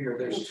from over here,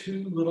 there's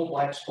 2 little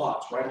black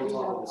spots right on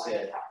top of his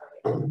head.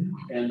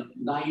 And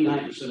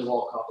 99% of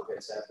all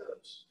copperheads have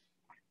those.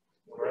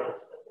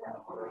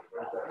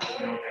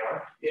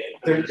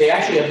 They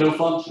actually have no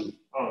function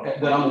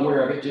that I'm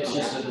aware of. It's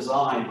just a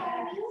design.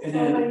 And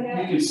then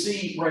you can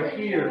see right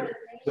here,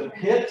 the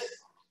pit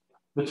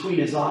between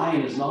his eye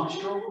and his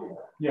nostril.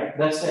 Yeah.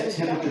 That's that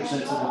temperature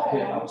sensitive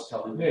pit I was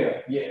telling you.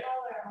 Yeah. Yeah.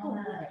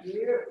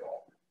 Beautiful.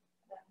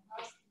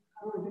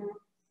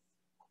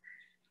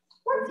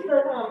 What's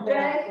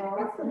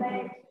the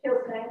name? His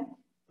name?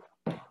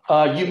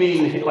 You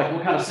mean like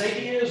what kind of snake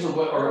he is, or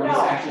what, or his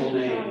actual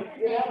name?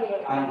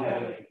 I don't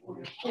have it.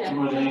 You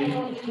want a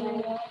name?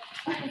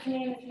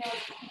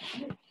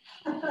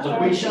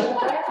 LaQuisha?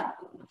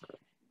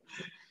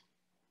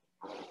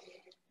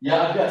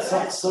 Yeah, I've got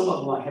some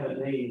of them I haven't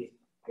named.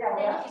 Yeah, well,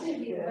 That that's should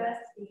be good.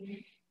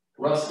 rusty.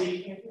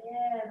 Rusty? Yeah,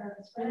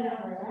 that's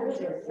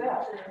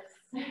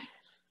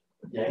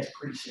Yeah, it's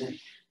pretty snake.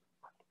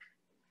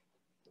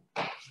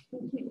 Now,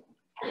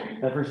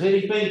 if there's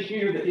anything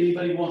here that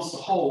anybody wants to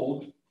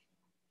hold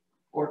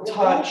or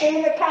touch,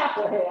 See the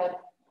copperhead.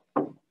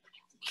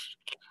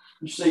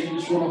 you say you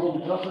just want to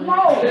hold it up? or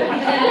No.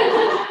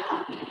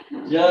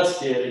 Just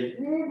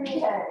kidding. You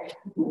behave.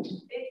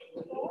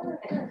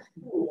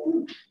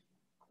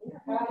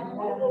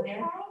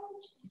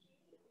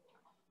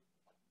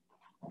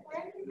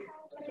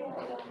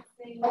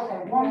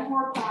 Okay, one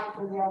more time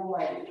for the young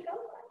lady.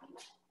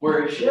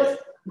 Where is she? Just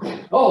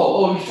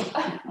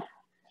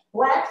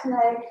black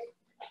snake,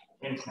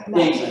 King snake. no,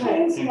 King snake.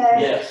 king snake,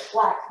 Yes.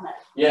 black snake.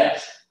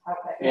 Yes.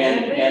 Okay.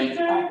 And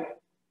Okay.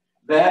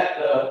 that,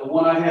 the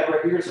one I have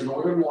right here is a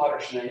northern water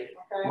snake,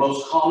 Okay.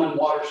 most common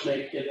water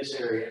snake in this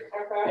area.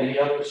 Okay. And the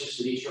other is just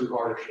an eastern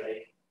garter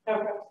snake.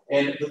 Okay.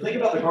 And the thing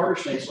about the garter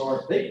snakes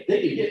are they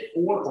can get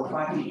 4 or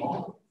 5 feet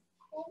long.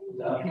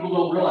 People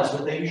don't realize,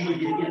 but they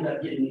usually end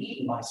up getting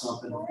eaten by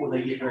something before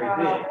they get very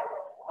big.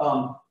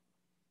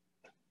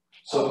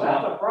 So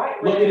That's a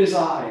bright look red. at his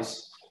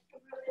eyes.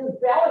 His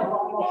belly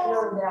almost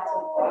really that's a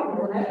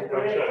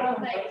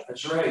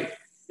That's right.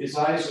 His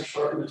eyes are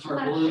starting to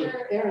turn blue.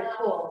 Very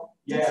cool.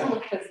 Yeah.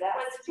 What's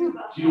Do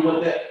you know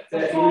what that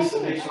is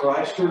that makes their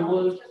eyes turn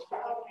blue?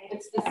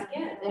 It's the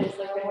skin. It's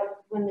like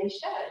when they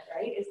shed,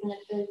 right? Isn't it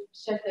the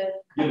shed the?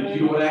 Do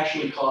you know what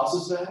actually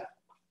causes that?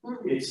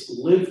 It's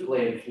lymph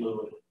gland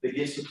fluid that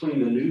gets between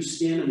the new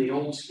skin and the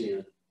old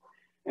skin.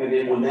 And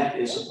then when that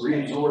is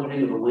reabsorbed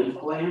into the lymph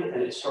gland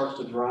and it starts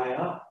to dry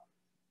up,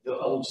 the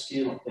old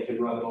skin, they can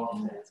rub it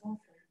off.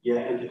 Yeah,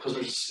 and because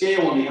there's a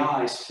scale on the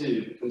eyes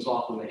too, that comes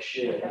off when they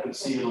shed. You can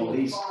see it on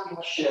these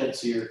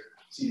sheds here.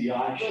 See the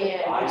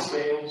eye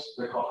scales?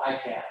 They're called eye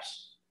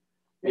caps.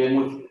 And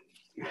with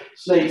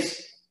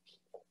snakes,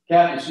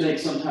 captive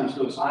snakes, sometimes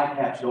those eye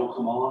caps don't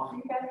come off.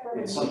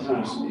 And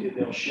sometimes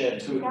they'll shed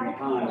 2 or 3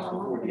 times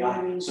before the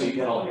eye. So you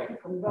got like a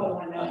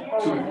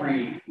 2 or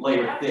 3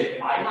 layer thick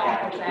eye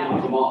cap that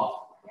don't come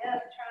off. Yeah,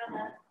 trying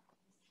that.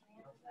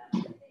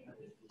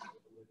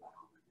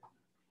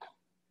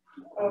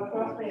 Oh,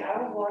 trust me, I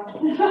was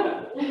watching.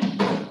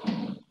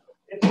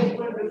 If this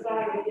one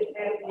decide to get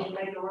happy and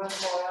make a run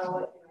for it, I'll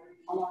let you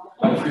know.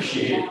 I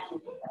appreciate it.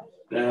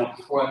 Now,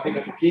 before I pick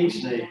up the king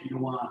snake, you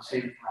don't want to say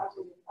the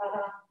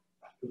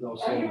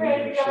Are you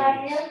ready to go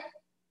out here?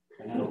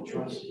 I don't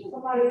trust you.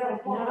 Somebody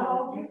else want to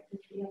hold you?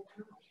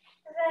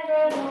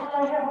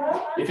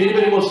 If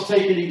anybody wants to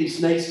take any of these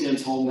snake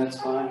skins home, that's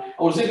fine.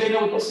 Oh, does anybody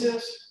know what this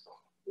is?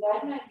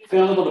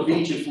 Found it on the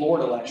beach in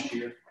Florida last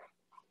year.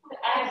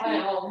 I have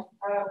my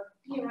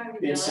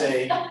It's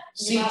a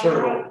sea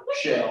turtle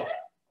shell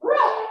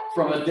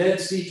from a dead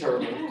sea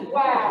turtle.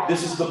 Wow.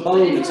 This is the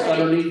bone that's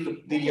underneath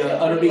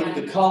underneath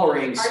the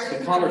colorings, the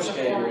color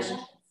scales.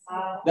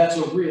 That's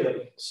a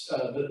rib.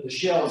 The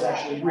shell is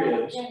actually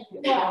ribs,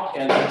 Wow.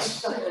 and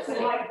that's isn't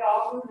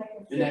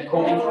that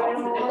cool?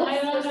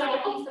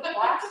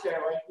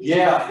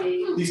 Yeah,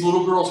 these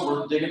little girls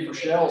were digging for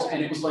shells,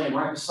 and it was laying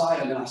right beside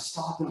them. And I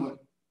stopped and went,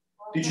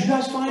 "Did you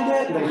guys find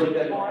that?" And they looked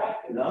at me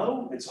like,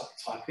 "No." And so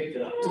I picked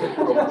it up.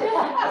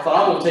 I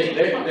thought I would take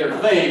their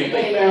thing if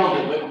they found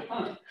it,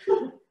 but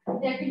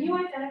Now, can you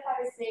identify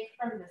the snake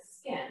from the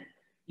skin?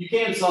 you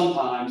can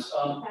sometimes.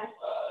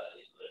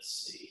 Let's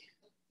see.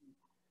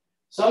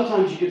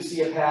 Sometimes you can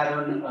see a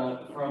pattern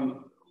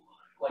from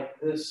like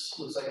this.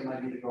 Looks like it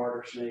might be the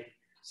garter snake.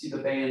 See the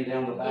band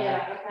down the back.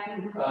 Yeah,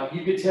 okay.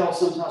 You can tell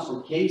sometimes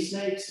from king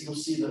snakes. You'll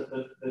see the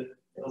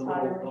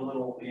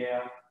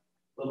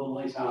little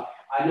lace out.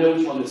 I know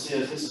which one this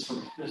is. This is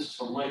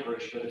from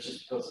licorice, but it's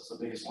just because it's the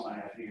biggest one I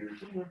have here.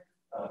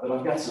 But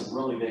I've got some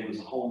really big ones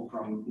at home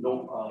from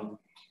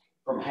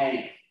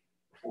Hank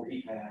before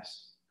he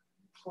passed.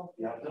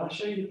 Yeah, did I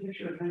show you the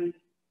picture of Hank?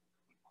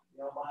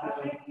 I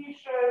think you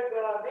showed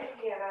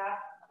Vicky and I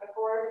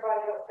before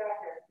everybody else got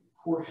here.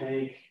 Poor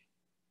Hank.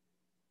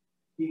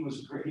 He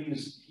was great. He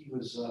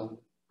was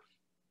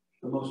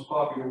the most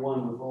popular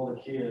one with all the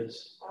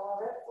kids. Oh,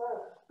 that's good.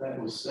 That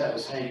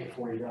was Hank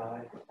before he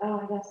died. Oh,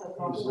 I guess that's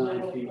He was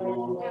 9 feet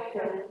long.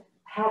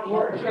 How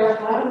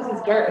was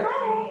his girth?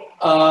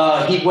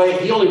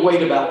 He only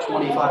weighed about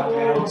 25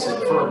 pounds,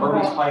 and for a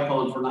Burmese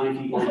python for 9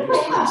 feet long, he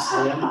was pretty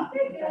slim.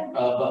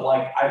 But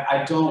like,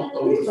 I don't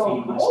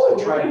overfeed myself.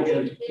 I try to get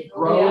him to keep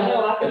growing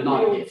and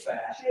not get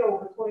fat. Chill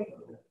between.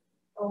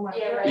 Oh my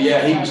God.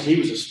 Yeah, he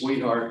was a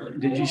sweetheart.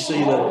 Did you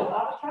see the?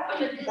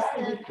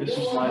 This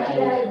is my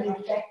old.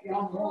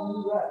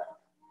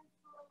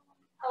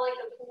 I like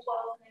the pool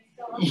balls and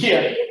stuff.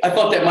 Yeah, I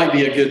thought that might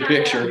be a good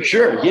picture.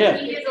 Sure, yeah.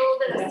 He is a little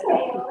bit of snake.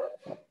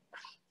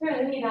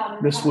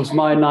 This was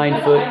my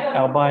 9-foot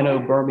albino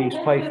Burmese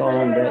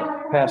python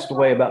that passed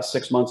away about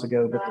 6 months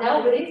ago. But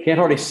can't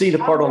hardly see the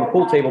part on the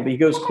pool table, but he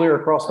goes clear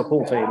across the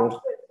pool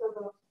table.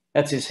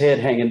 That's his head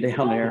hanging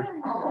down there.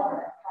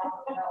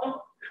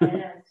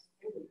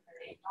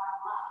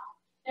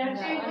 Now,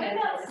 Jay, what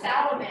about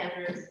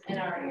salamanders in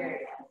our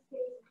area?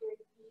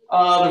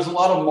 There's a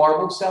lot of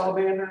marble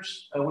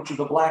salamanders, which are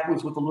the black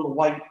ones with a little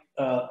white,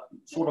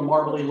 sort of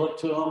marbly look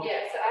to them.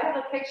 Yes, I have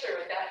a picture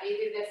with that. Do you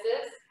who this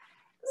is?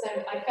 So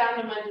I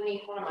found them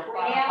underneath one of my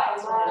flower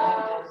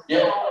pots.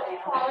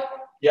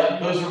 Yeah,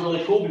 those are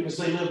really cool because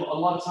they live a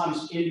lot of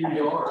times in your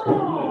yard. You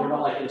know, they're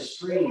not like in a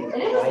stream.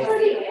 And it was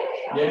pretty big.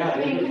 Yeah, I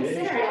they mean, get big.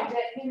 considering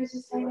that he was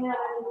just hanging out.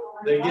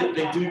 They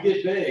do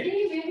get big.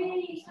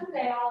 Maybe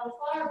someday I'll have a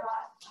flower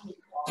pot.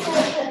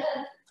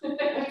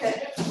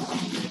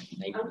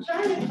 I'm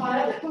trying to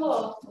find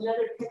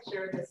another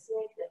picture of the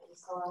snake that we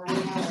saw in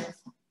ours.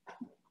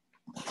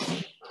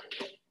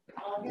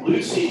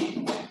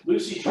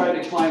 Lucy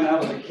tried to climb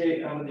out of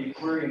the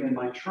aquarium in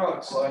my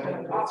truck, so I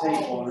had to put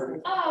tape on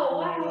her. Oh,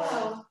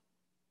 wow.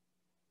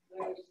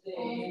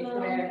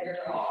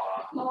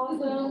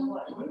 Awesome.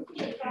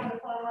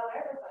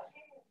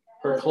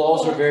 Her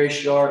claws are very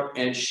sharp,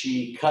 and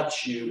she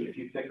cuts you if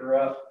you pick her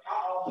up.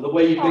 And the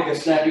way you pick a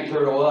snapping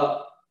turtle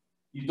up,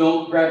 you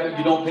don't grab it,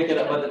 you don't pick it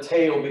up by the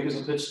tail because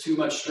it puts too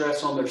much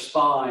stress on their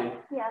spine.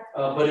 Yeah.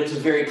 But it's a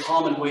very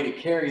common way to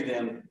carry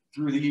them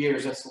through the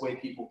years. That's the way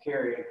people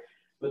carry them.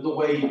 But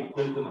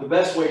the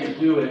best way to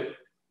do it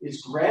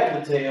is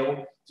grab the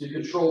tail to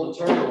control the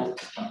turtle,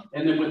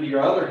 and then with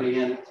your other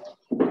hand,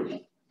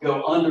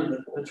 go under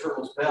the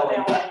turtle's belly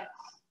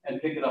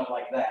and pick it up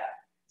like that.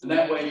 And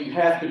that way you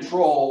have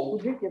control.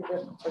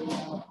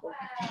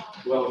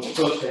 Well, you're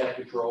supposed to have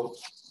control.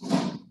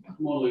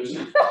 Come on,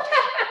 Lucy.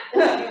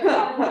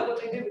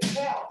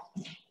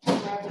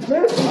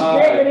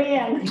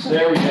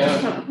 There we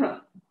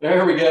go.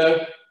 There we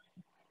go.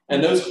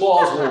 And those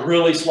claws will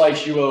really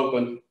slice you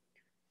open.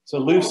 So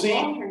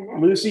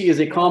Lucy is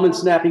a common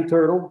snapping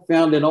turtle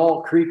found in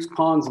all creeks,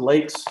 ponds,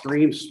 lakes,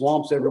 streams,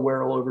 swamps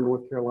everywhere all over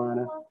North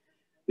Carolina.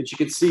 But you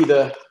can see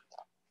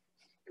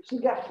She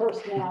got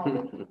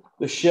personality.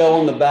 the shell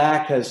on the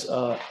back has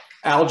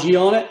algae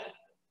on it,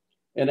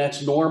 and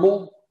that's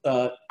normal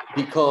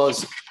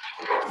because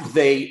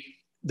the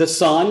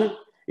sun,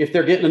 if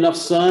they're getting enough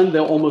sun,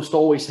 they'll almost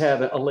always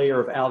have a layer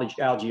of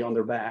algae on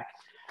their back.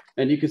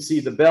 And you can see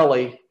the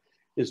belly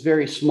is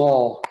very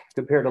small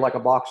compared to like a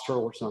box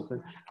turtle or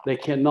something. They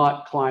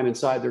cannot climb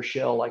inside their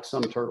shell like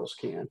some turtles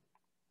can.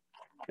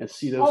 And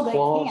see those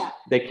claws? Can't.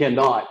 They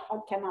cannot.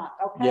 Oh, cannot.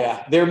 Okay.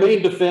 Yeah, their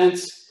main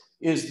defense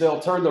is they'll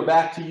turn their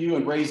back to you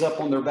and raise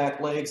up on their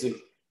back legs and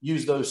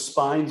use those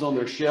spines on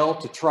their shell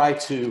to try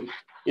to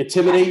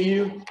intimidate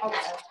you. Okay.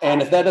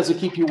 And if that doesn't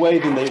keep you away,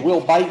 then they will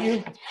bite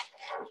you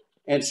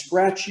and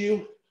scratch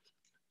you.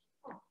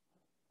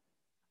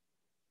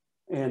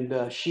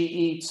 And she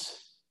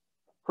eats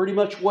pretty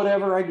much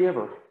whatever I give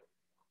her.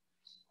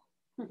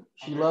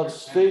 She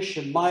loves fish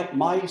and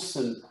mice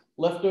and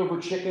leftover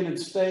chicken and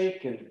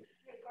steak and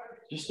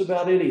just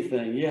about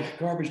anything. Yeah,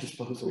 garbage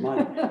disposal.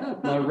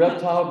 My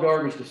reptile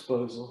garbage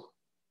disposal.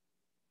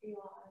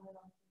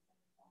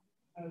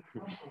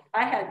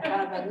 I had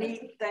kind of a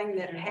neat thing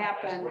that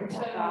happened.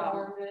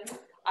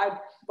 I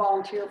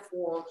volunteer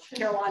for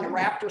Carolina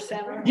Raptor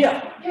Center.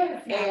 Yeah.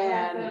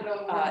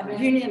 And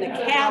Union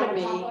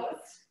Academy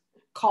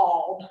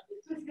called,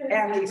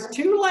 and these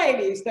two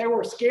ladies, they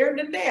were scared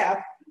to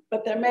death,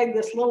 but they made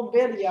this little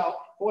video.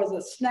 It was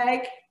a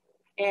snake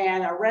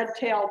and a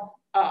red-tailed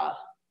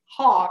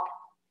hawk.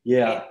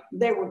 Yeah.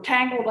 They were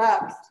tangled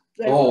up.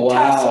 They Oh, were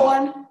wow.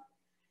 tussling,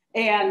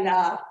 and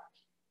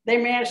they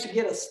managed to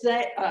get a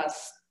stick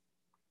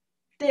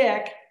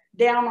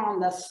down on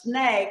the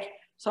snake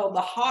so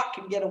the hawk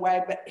could get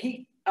away, but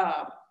he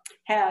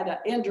had an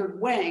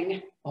injured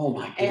wing. Oh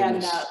my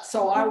And goodness.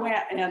 so I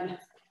went and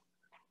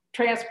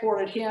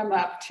transported him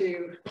up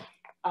to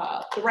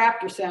the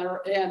Raptor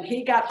Center, and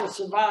he got to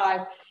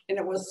survive. And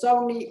it was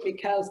so neat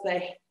because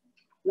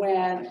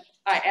when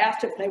I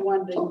asked if they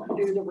wanted to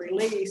do the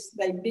release,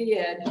 they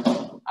did.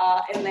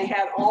 And they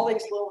had all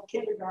these little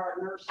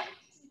kindergartners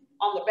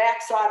on the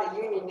backside of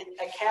Union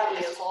Academy.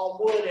 It's all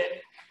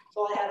wooded.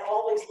 So they had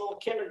all these little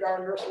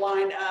kindergartners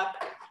lined up,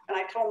 and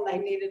I told them they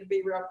needed to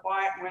be real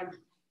quiet when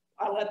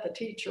I let the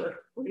teacher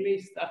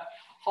release the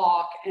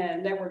hawk,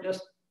 and they were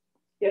just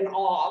in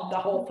awe of the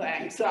whole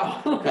thing. So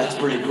That's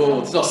pretty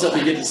cool. It's not something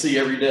you get to see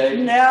every day.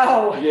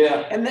 no.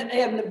 Yeah. And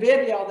the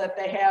video that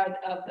they had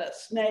of the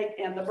snake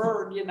and the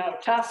bird,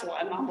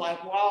 tussling, I'm like,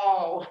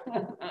 whoa.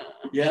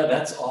 Yeah,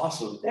 that's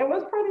awesome. It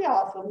was pretty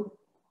awesome.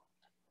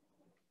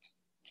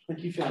 I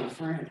think you found a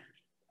friend.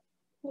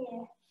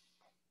 Yeah.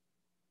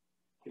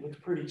 He looks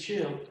pretty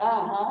chill.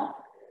 Uh-huh.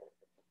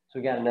 So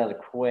we got another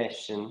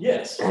question.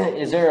 Yes.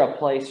 Is there a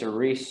place or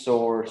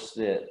resource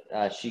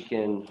that she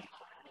can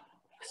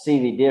see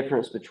the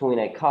difference between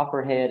a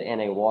copperhead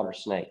and a water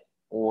snake,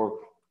 or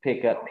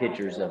pick up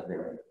pictures of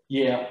them?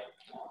 Yeah.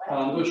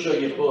 I'm going to show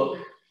you a book.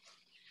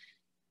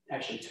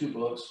 Actually, two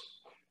books.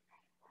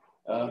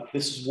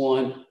 This is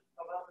one.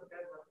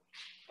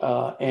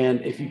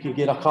 And if you can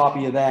get a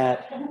copy of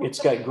that, it's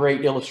got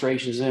great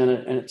illustrations in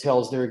it, and it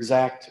tells their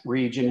exact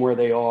region where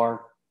they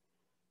are.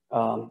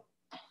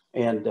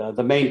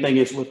 The main thing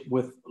is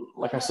with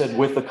like I said,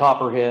 with the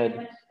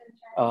copperhead,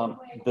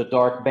 the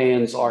dark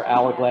bands are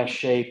hourglass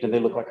shaped and they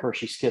look like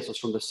Hershey's Kisses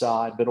from the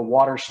side. But a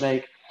water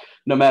snake,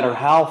 No matter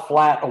how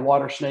flat a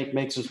water snake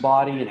makes his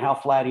body and how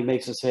flat he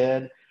makes his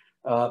head,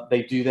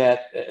 they do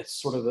that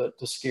sort of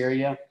to scare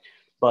you.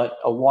 But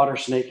a water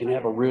snake can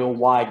have a real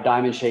wide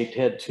diamond-shaped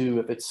head too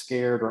if it's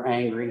scared or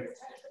angry.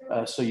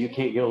 So you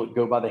can't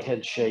go by the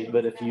head shape.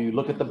 But if you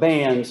look at the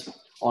bands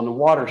on the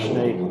water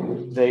snake,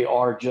 they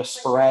are just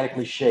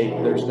sporadically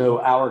shaped. There's no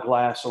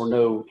hourglass or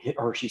no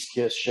Hershey's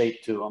Kiss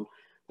shape to them.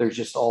 There's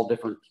just all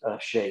different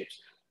shapes.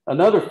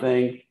 Another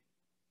thing,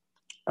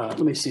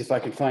 let me see if I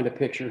can find a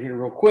picture here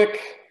real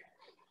quick.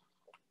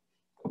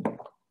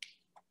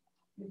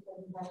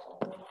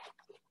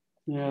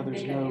 Yeah,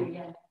 there's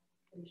no.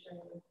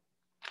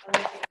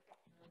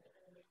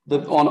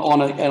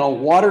 On a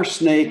water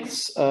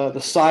snake's the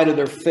side of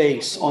their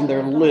face, on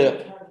their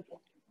lip,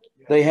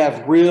 they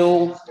have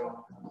real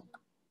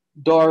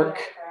dark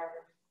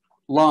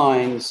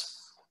lines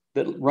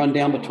that run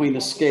down between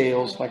the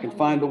scales. If I can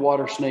find the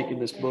water snake in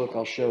this book,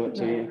 I'll show it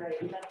to you.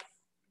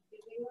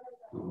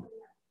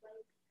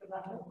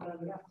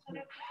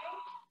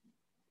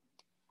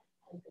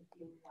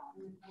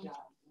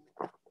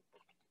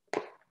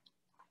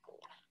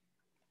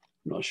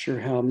 I'm not sure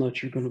how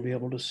much you're going to be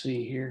able to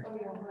see here,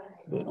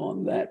 but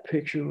on that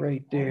picture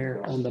right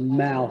there, on the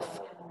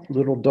mouth,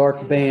 little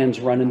dark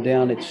bands running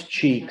down its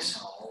cheeks,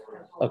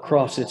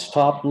 across its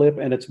top lip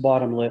and its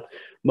bottom lip.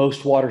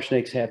 Most water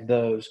snakes have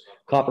those.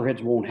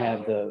 Copperheads won't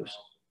have those.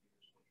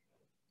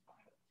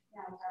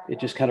 It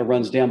just kind of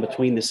runs down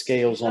between the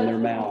scales on their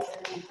mouth.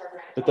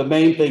 But the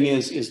main thing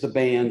is the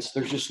bands.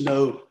 There's just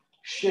no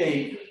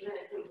shape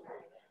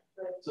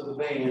to the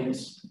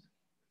bands.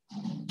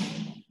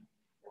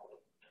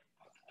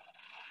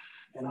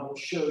 And I will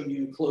show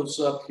you close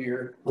up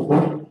here.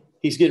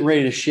 He's getting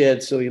ready to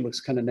shed, so he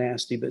looks kind of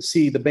nasty. But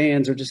see, the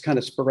bands are just kind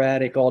of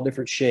sporadic, all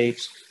different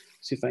shapes.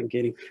 See if I can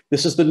get him.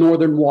 This is the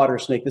northern water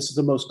snake. This is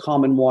the most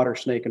common water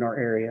snake in our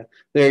area.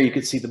 There you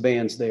can see the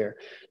bands there.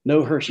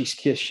 No Hershey's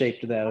Kiss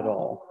shape to that at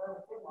all.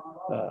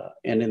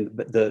 And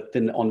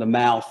then on the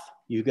mouth,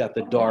 you've got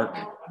the dark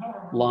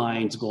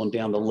lines going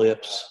down the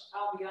lips.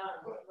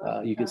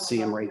 You can see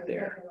them right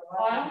there.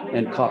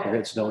 And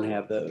copperheads don't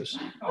have those.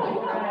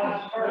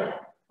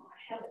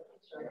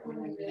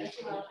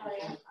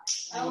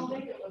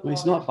 Well,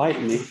 he's not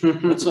biting me.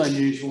 That's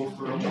unusual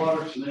for a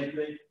water snake.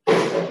 They're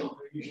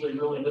usually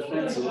really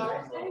defensive.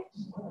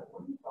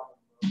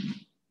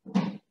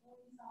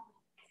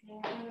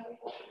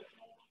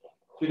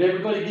 Did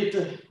everybody get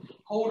to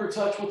hold or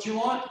touch what you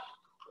want?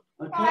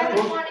 Okay. I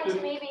just wanted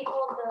to maybe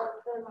hold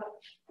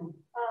the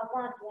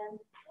one at the end.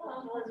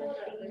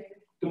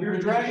 The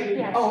bearded dragon?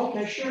 Yeah. Oh,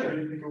 okay, sure.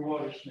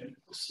 Water snake.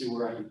 Let's see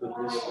where I can put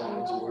this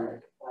down to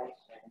where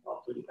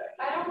I'll put it back.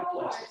 I don't know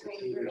why.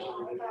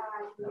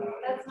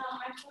 That's not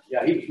my choice.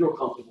 Yeah, he was real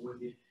comfortable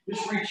with you.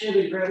 Just reach in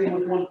and grab him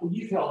with one.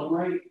 You held him,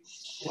 right?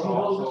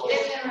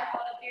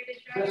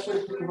 Best way to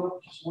pick him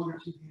up, just one or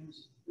two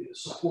hands,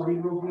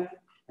 supporting real good,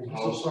 and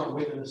he'll start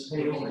whipping his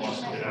tail.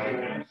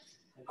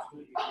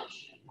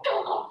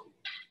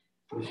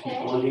 Just keep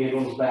one hand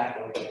on his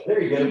back.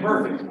 There you go.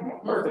 Perfect.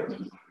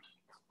 Perfect.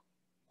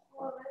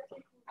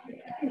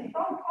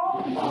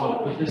 I'm going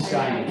to put this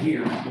guy in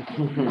here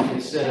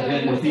instead of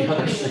in with the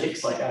other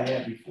snakes like I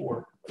had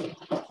before.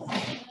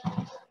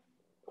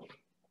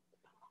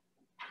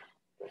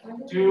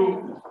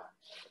 Do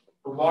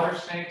the water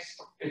snakes,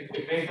 if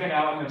they've been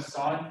out in the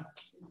sun,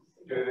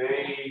 do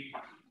they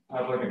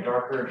have like a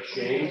darker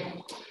shade?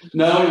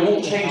 No, it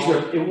won't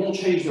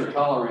change their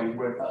coloring.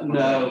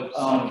 No.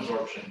 Sun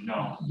absorption,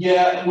 no.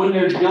 Yeah, when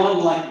they're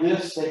young like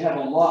this, they have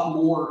a lot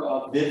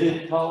more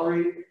vivid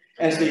coloring.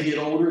 As they get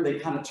older, they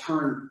kind of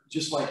turn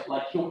just like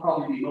he'll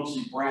probably be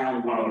mostly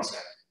brown.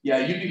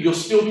 Yeah, you'll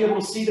still be able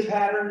to see the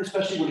pattern,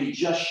 especially when he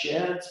just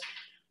sheds.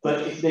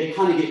 But they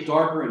kind of get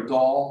darker and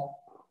dull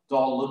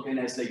looking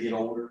as they get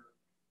older.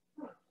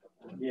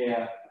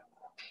 Yeah.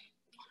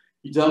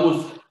 You done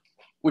with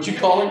what you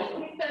call him?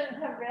 He's been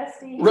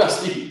Rusty.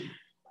 Rusty.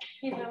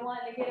 He's been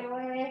wanting to get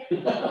away.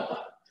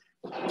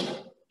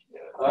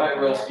 All right,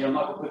 Rusty. I'm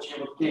not gonna put you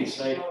in with the king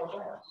snake.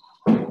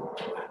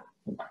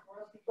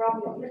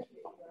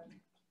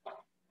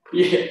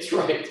 Yeah, that's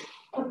right.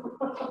 I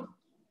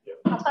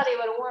thought he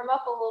would warm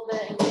up a little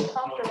bit and get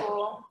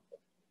comfortable,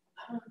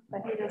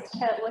 but he just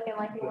kept looking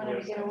like he wanted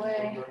to get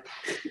away.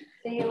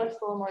 See, he looks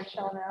a little more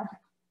chill now.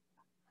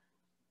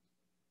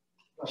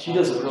 She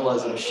doesn't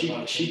realize that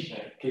she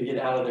can get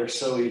out of there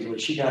so easily.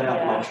 She got out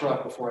of my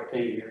truck before I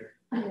came here.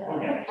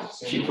 Yeah.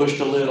 She pushed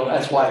a little.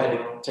 That's why I had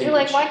to take. You're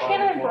like, why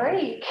can't I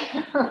break?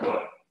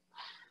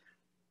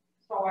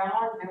 So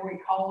Alan, do we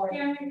call it?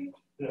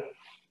 Yeah.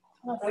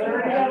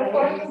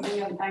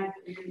 Thank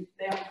you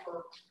them for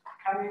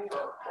coming.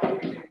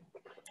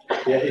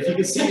 Yeah, if you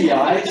can see the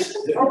eyes,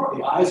 the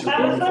eyes are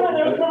Allison,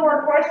 there's no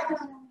more questions?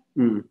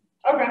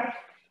 Okay.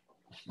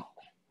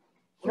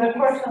 No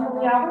questions from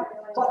the audience?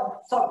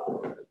 So,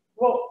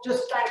 well,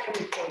 just thank them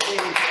for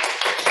being.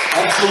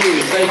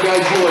 Absolutely. Thank you,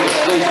 guys.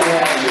 Thanks for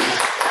having me.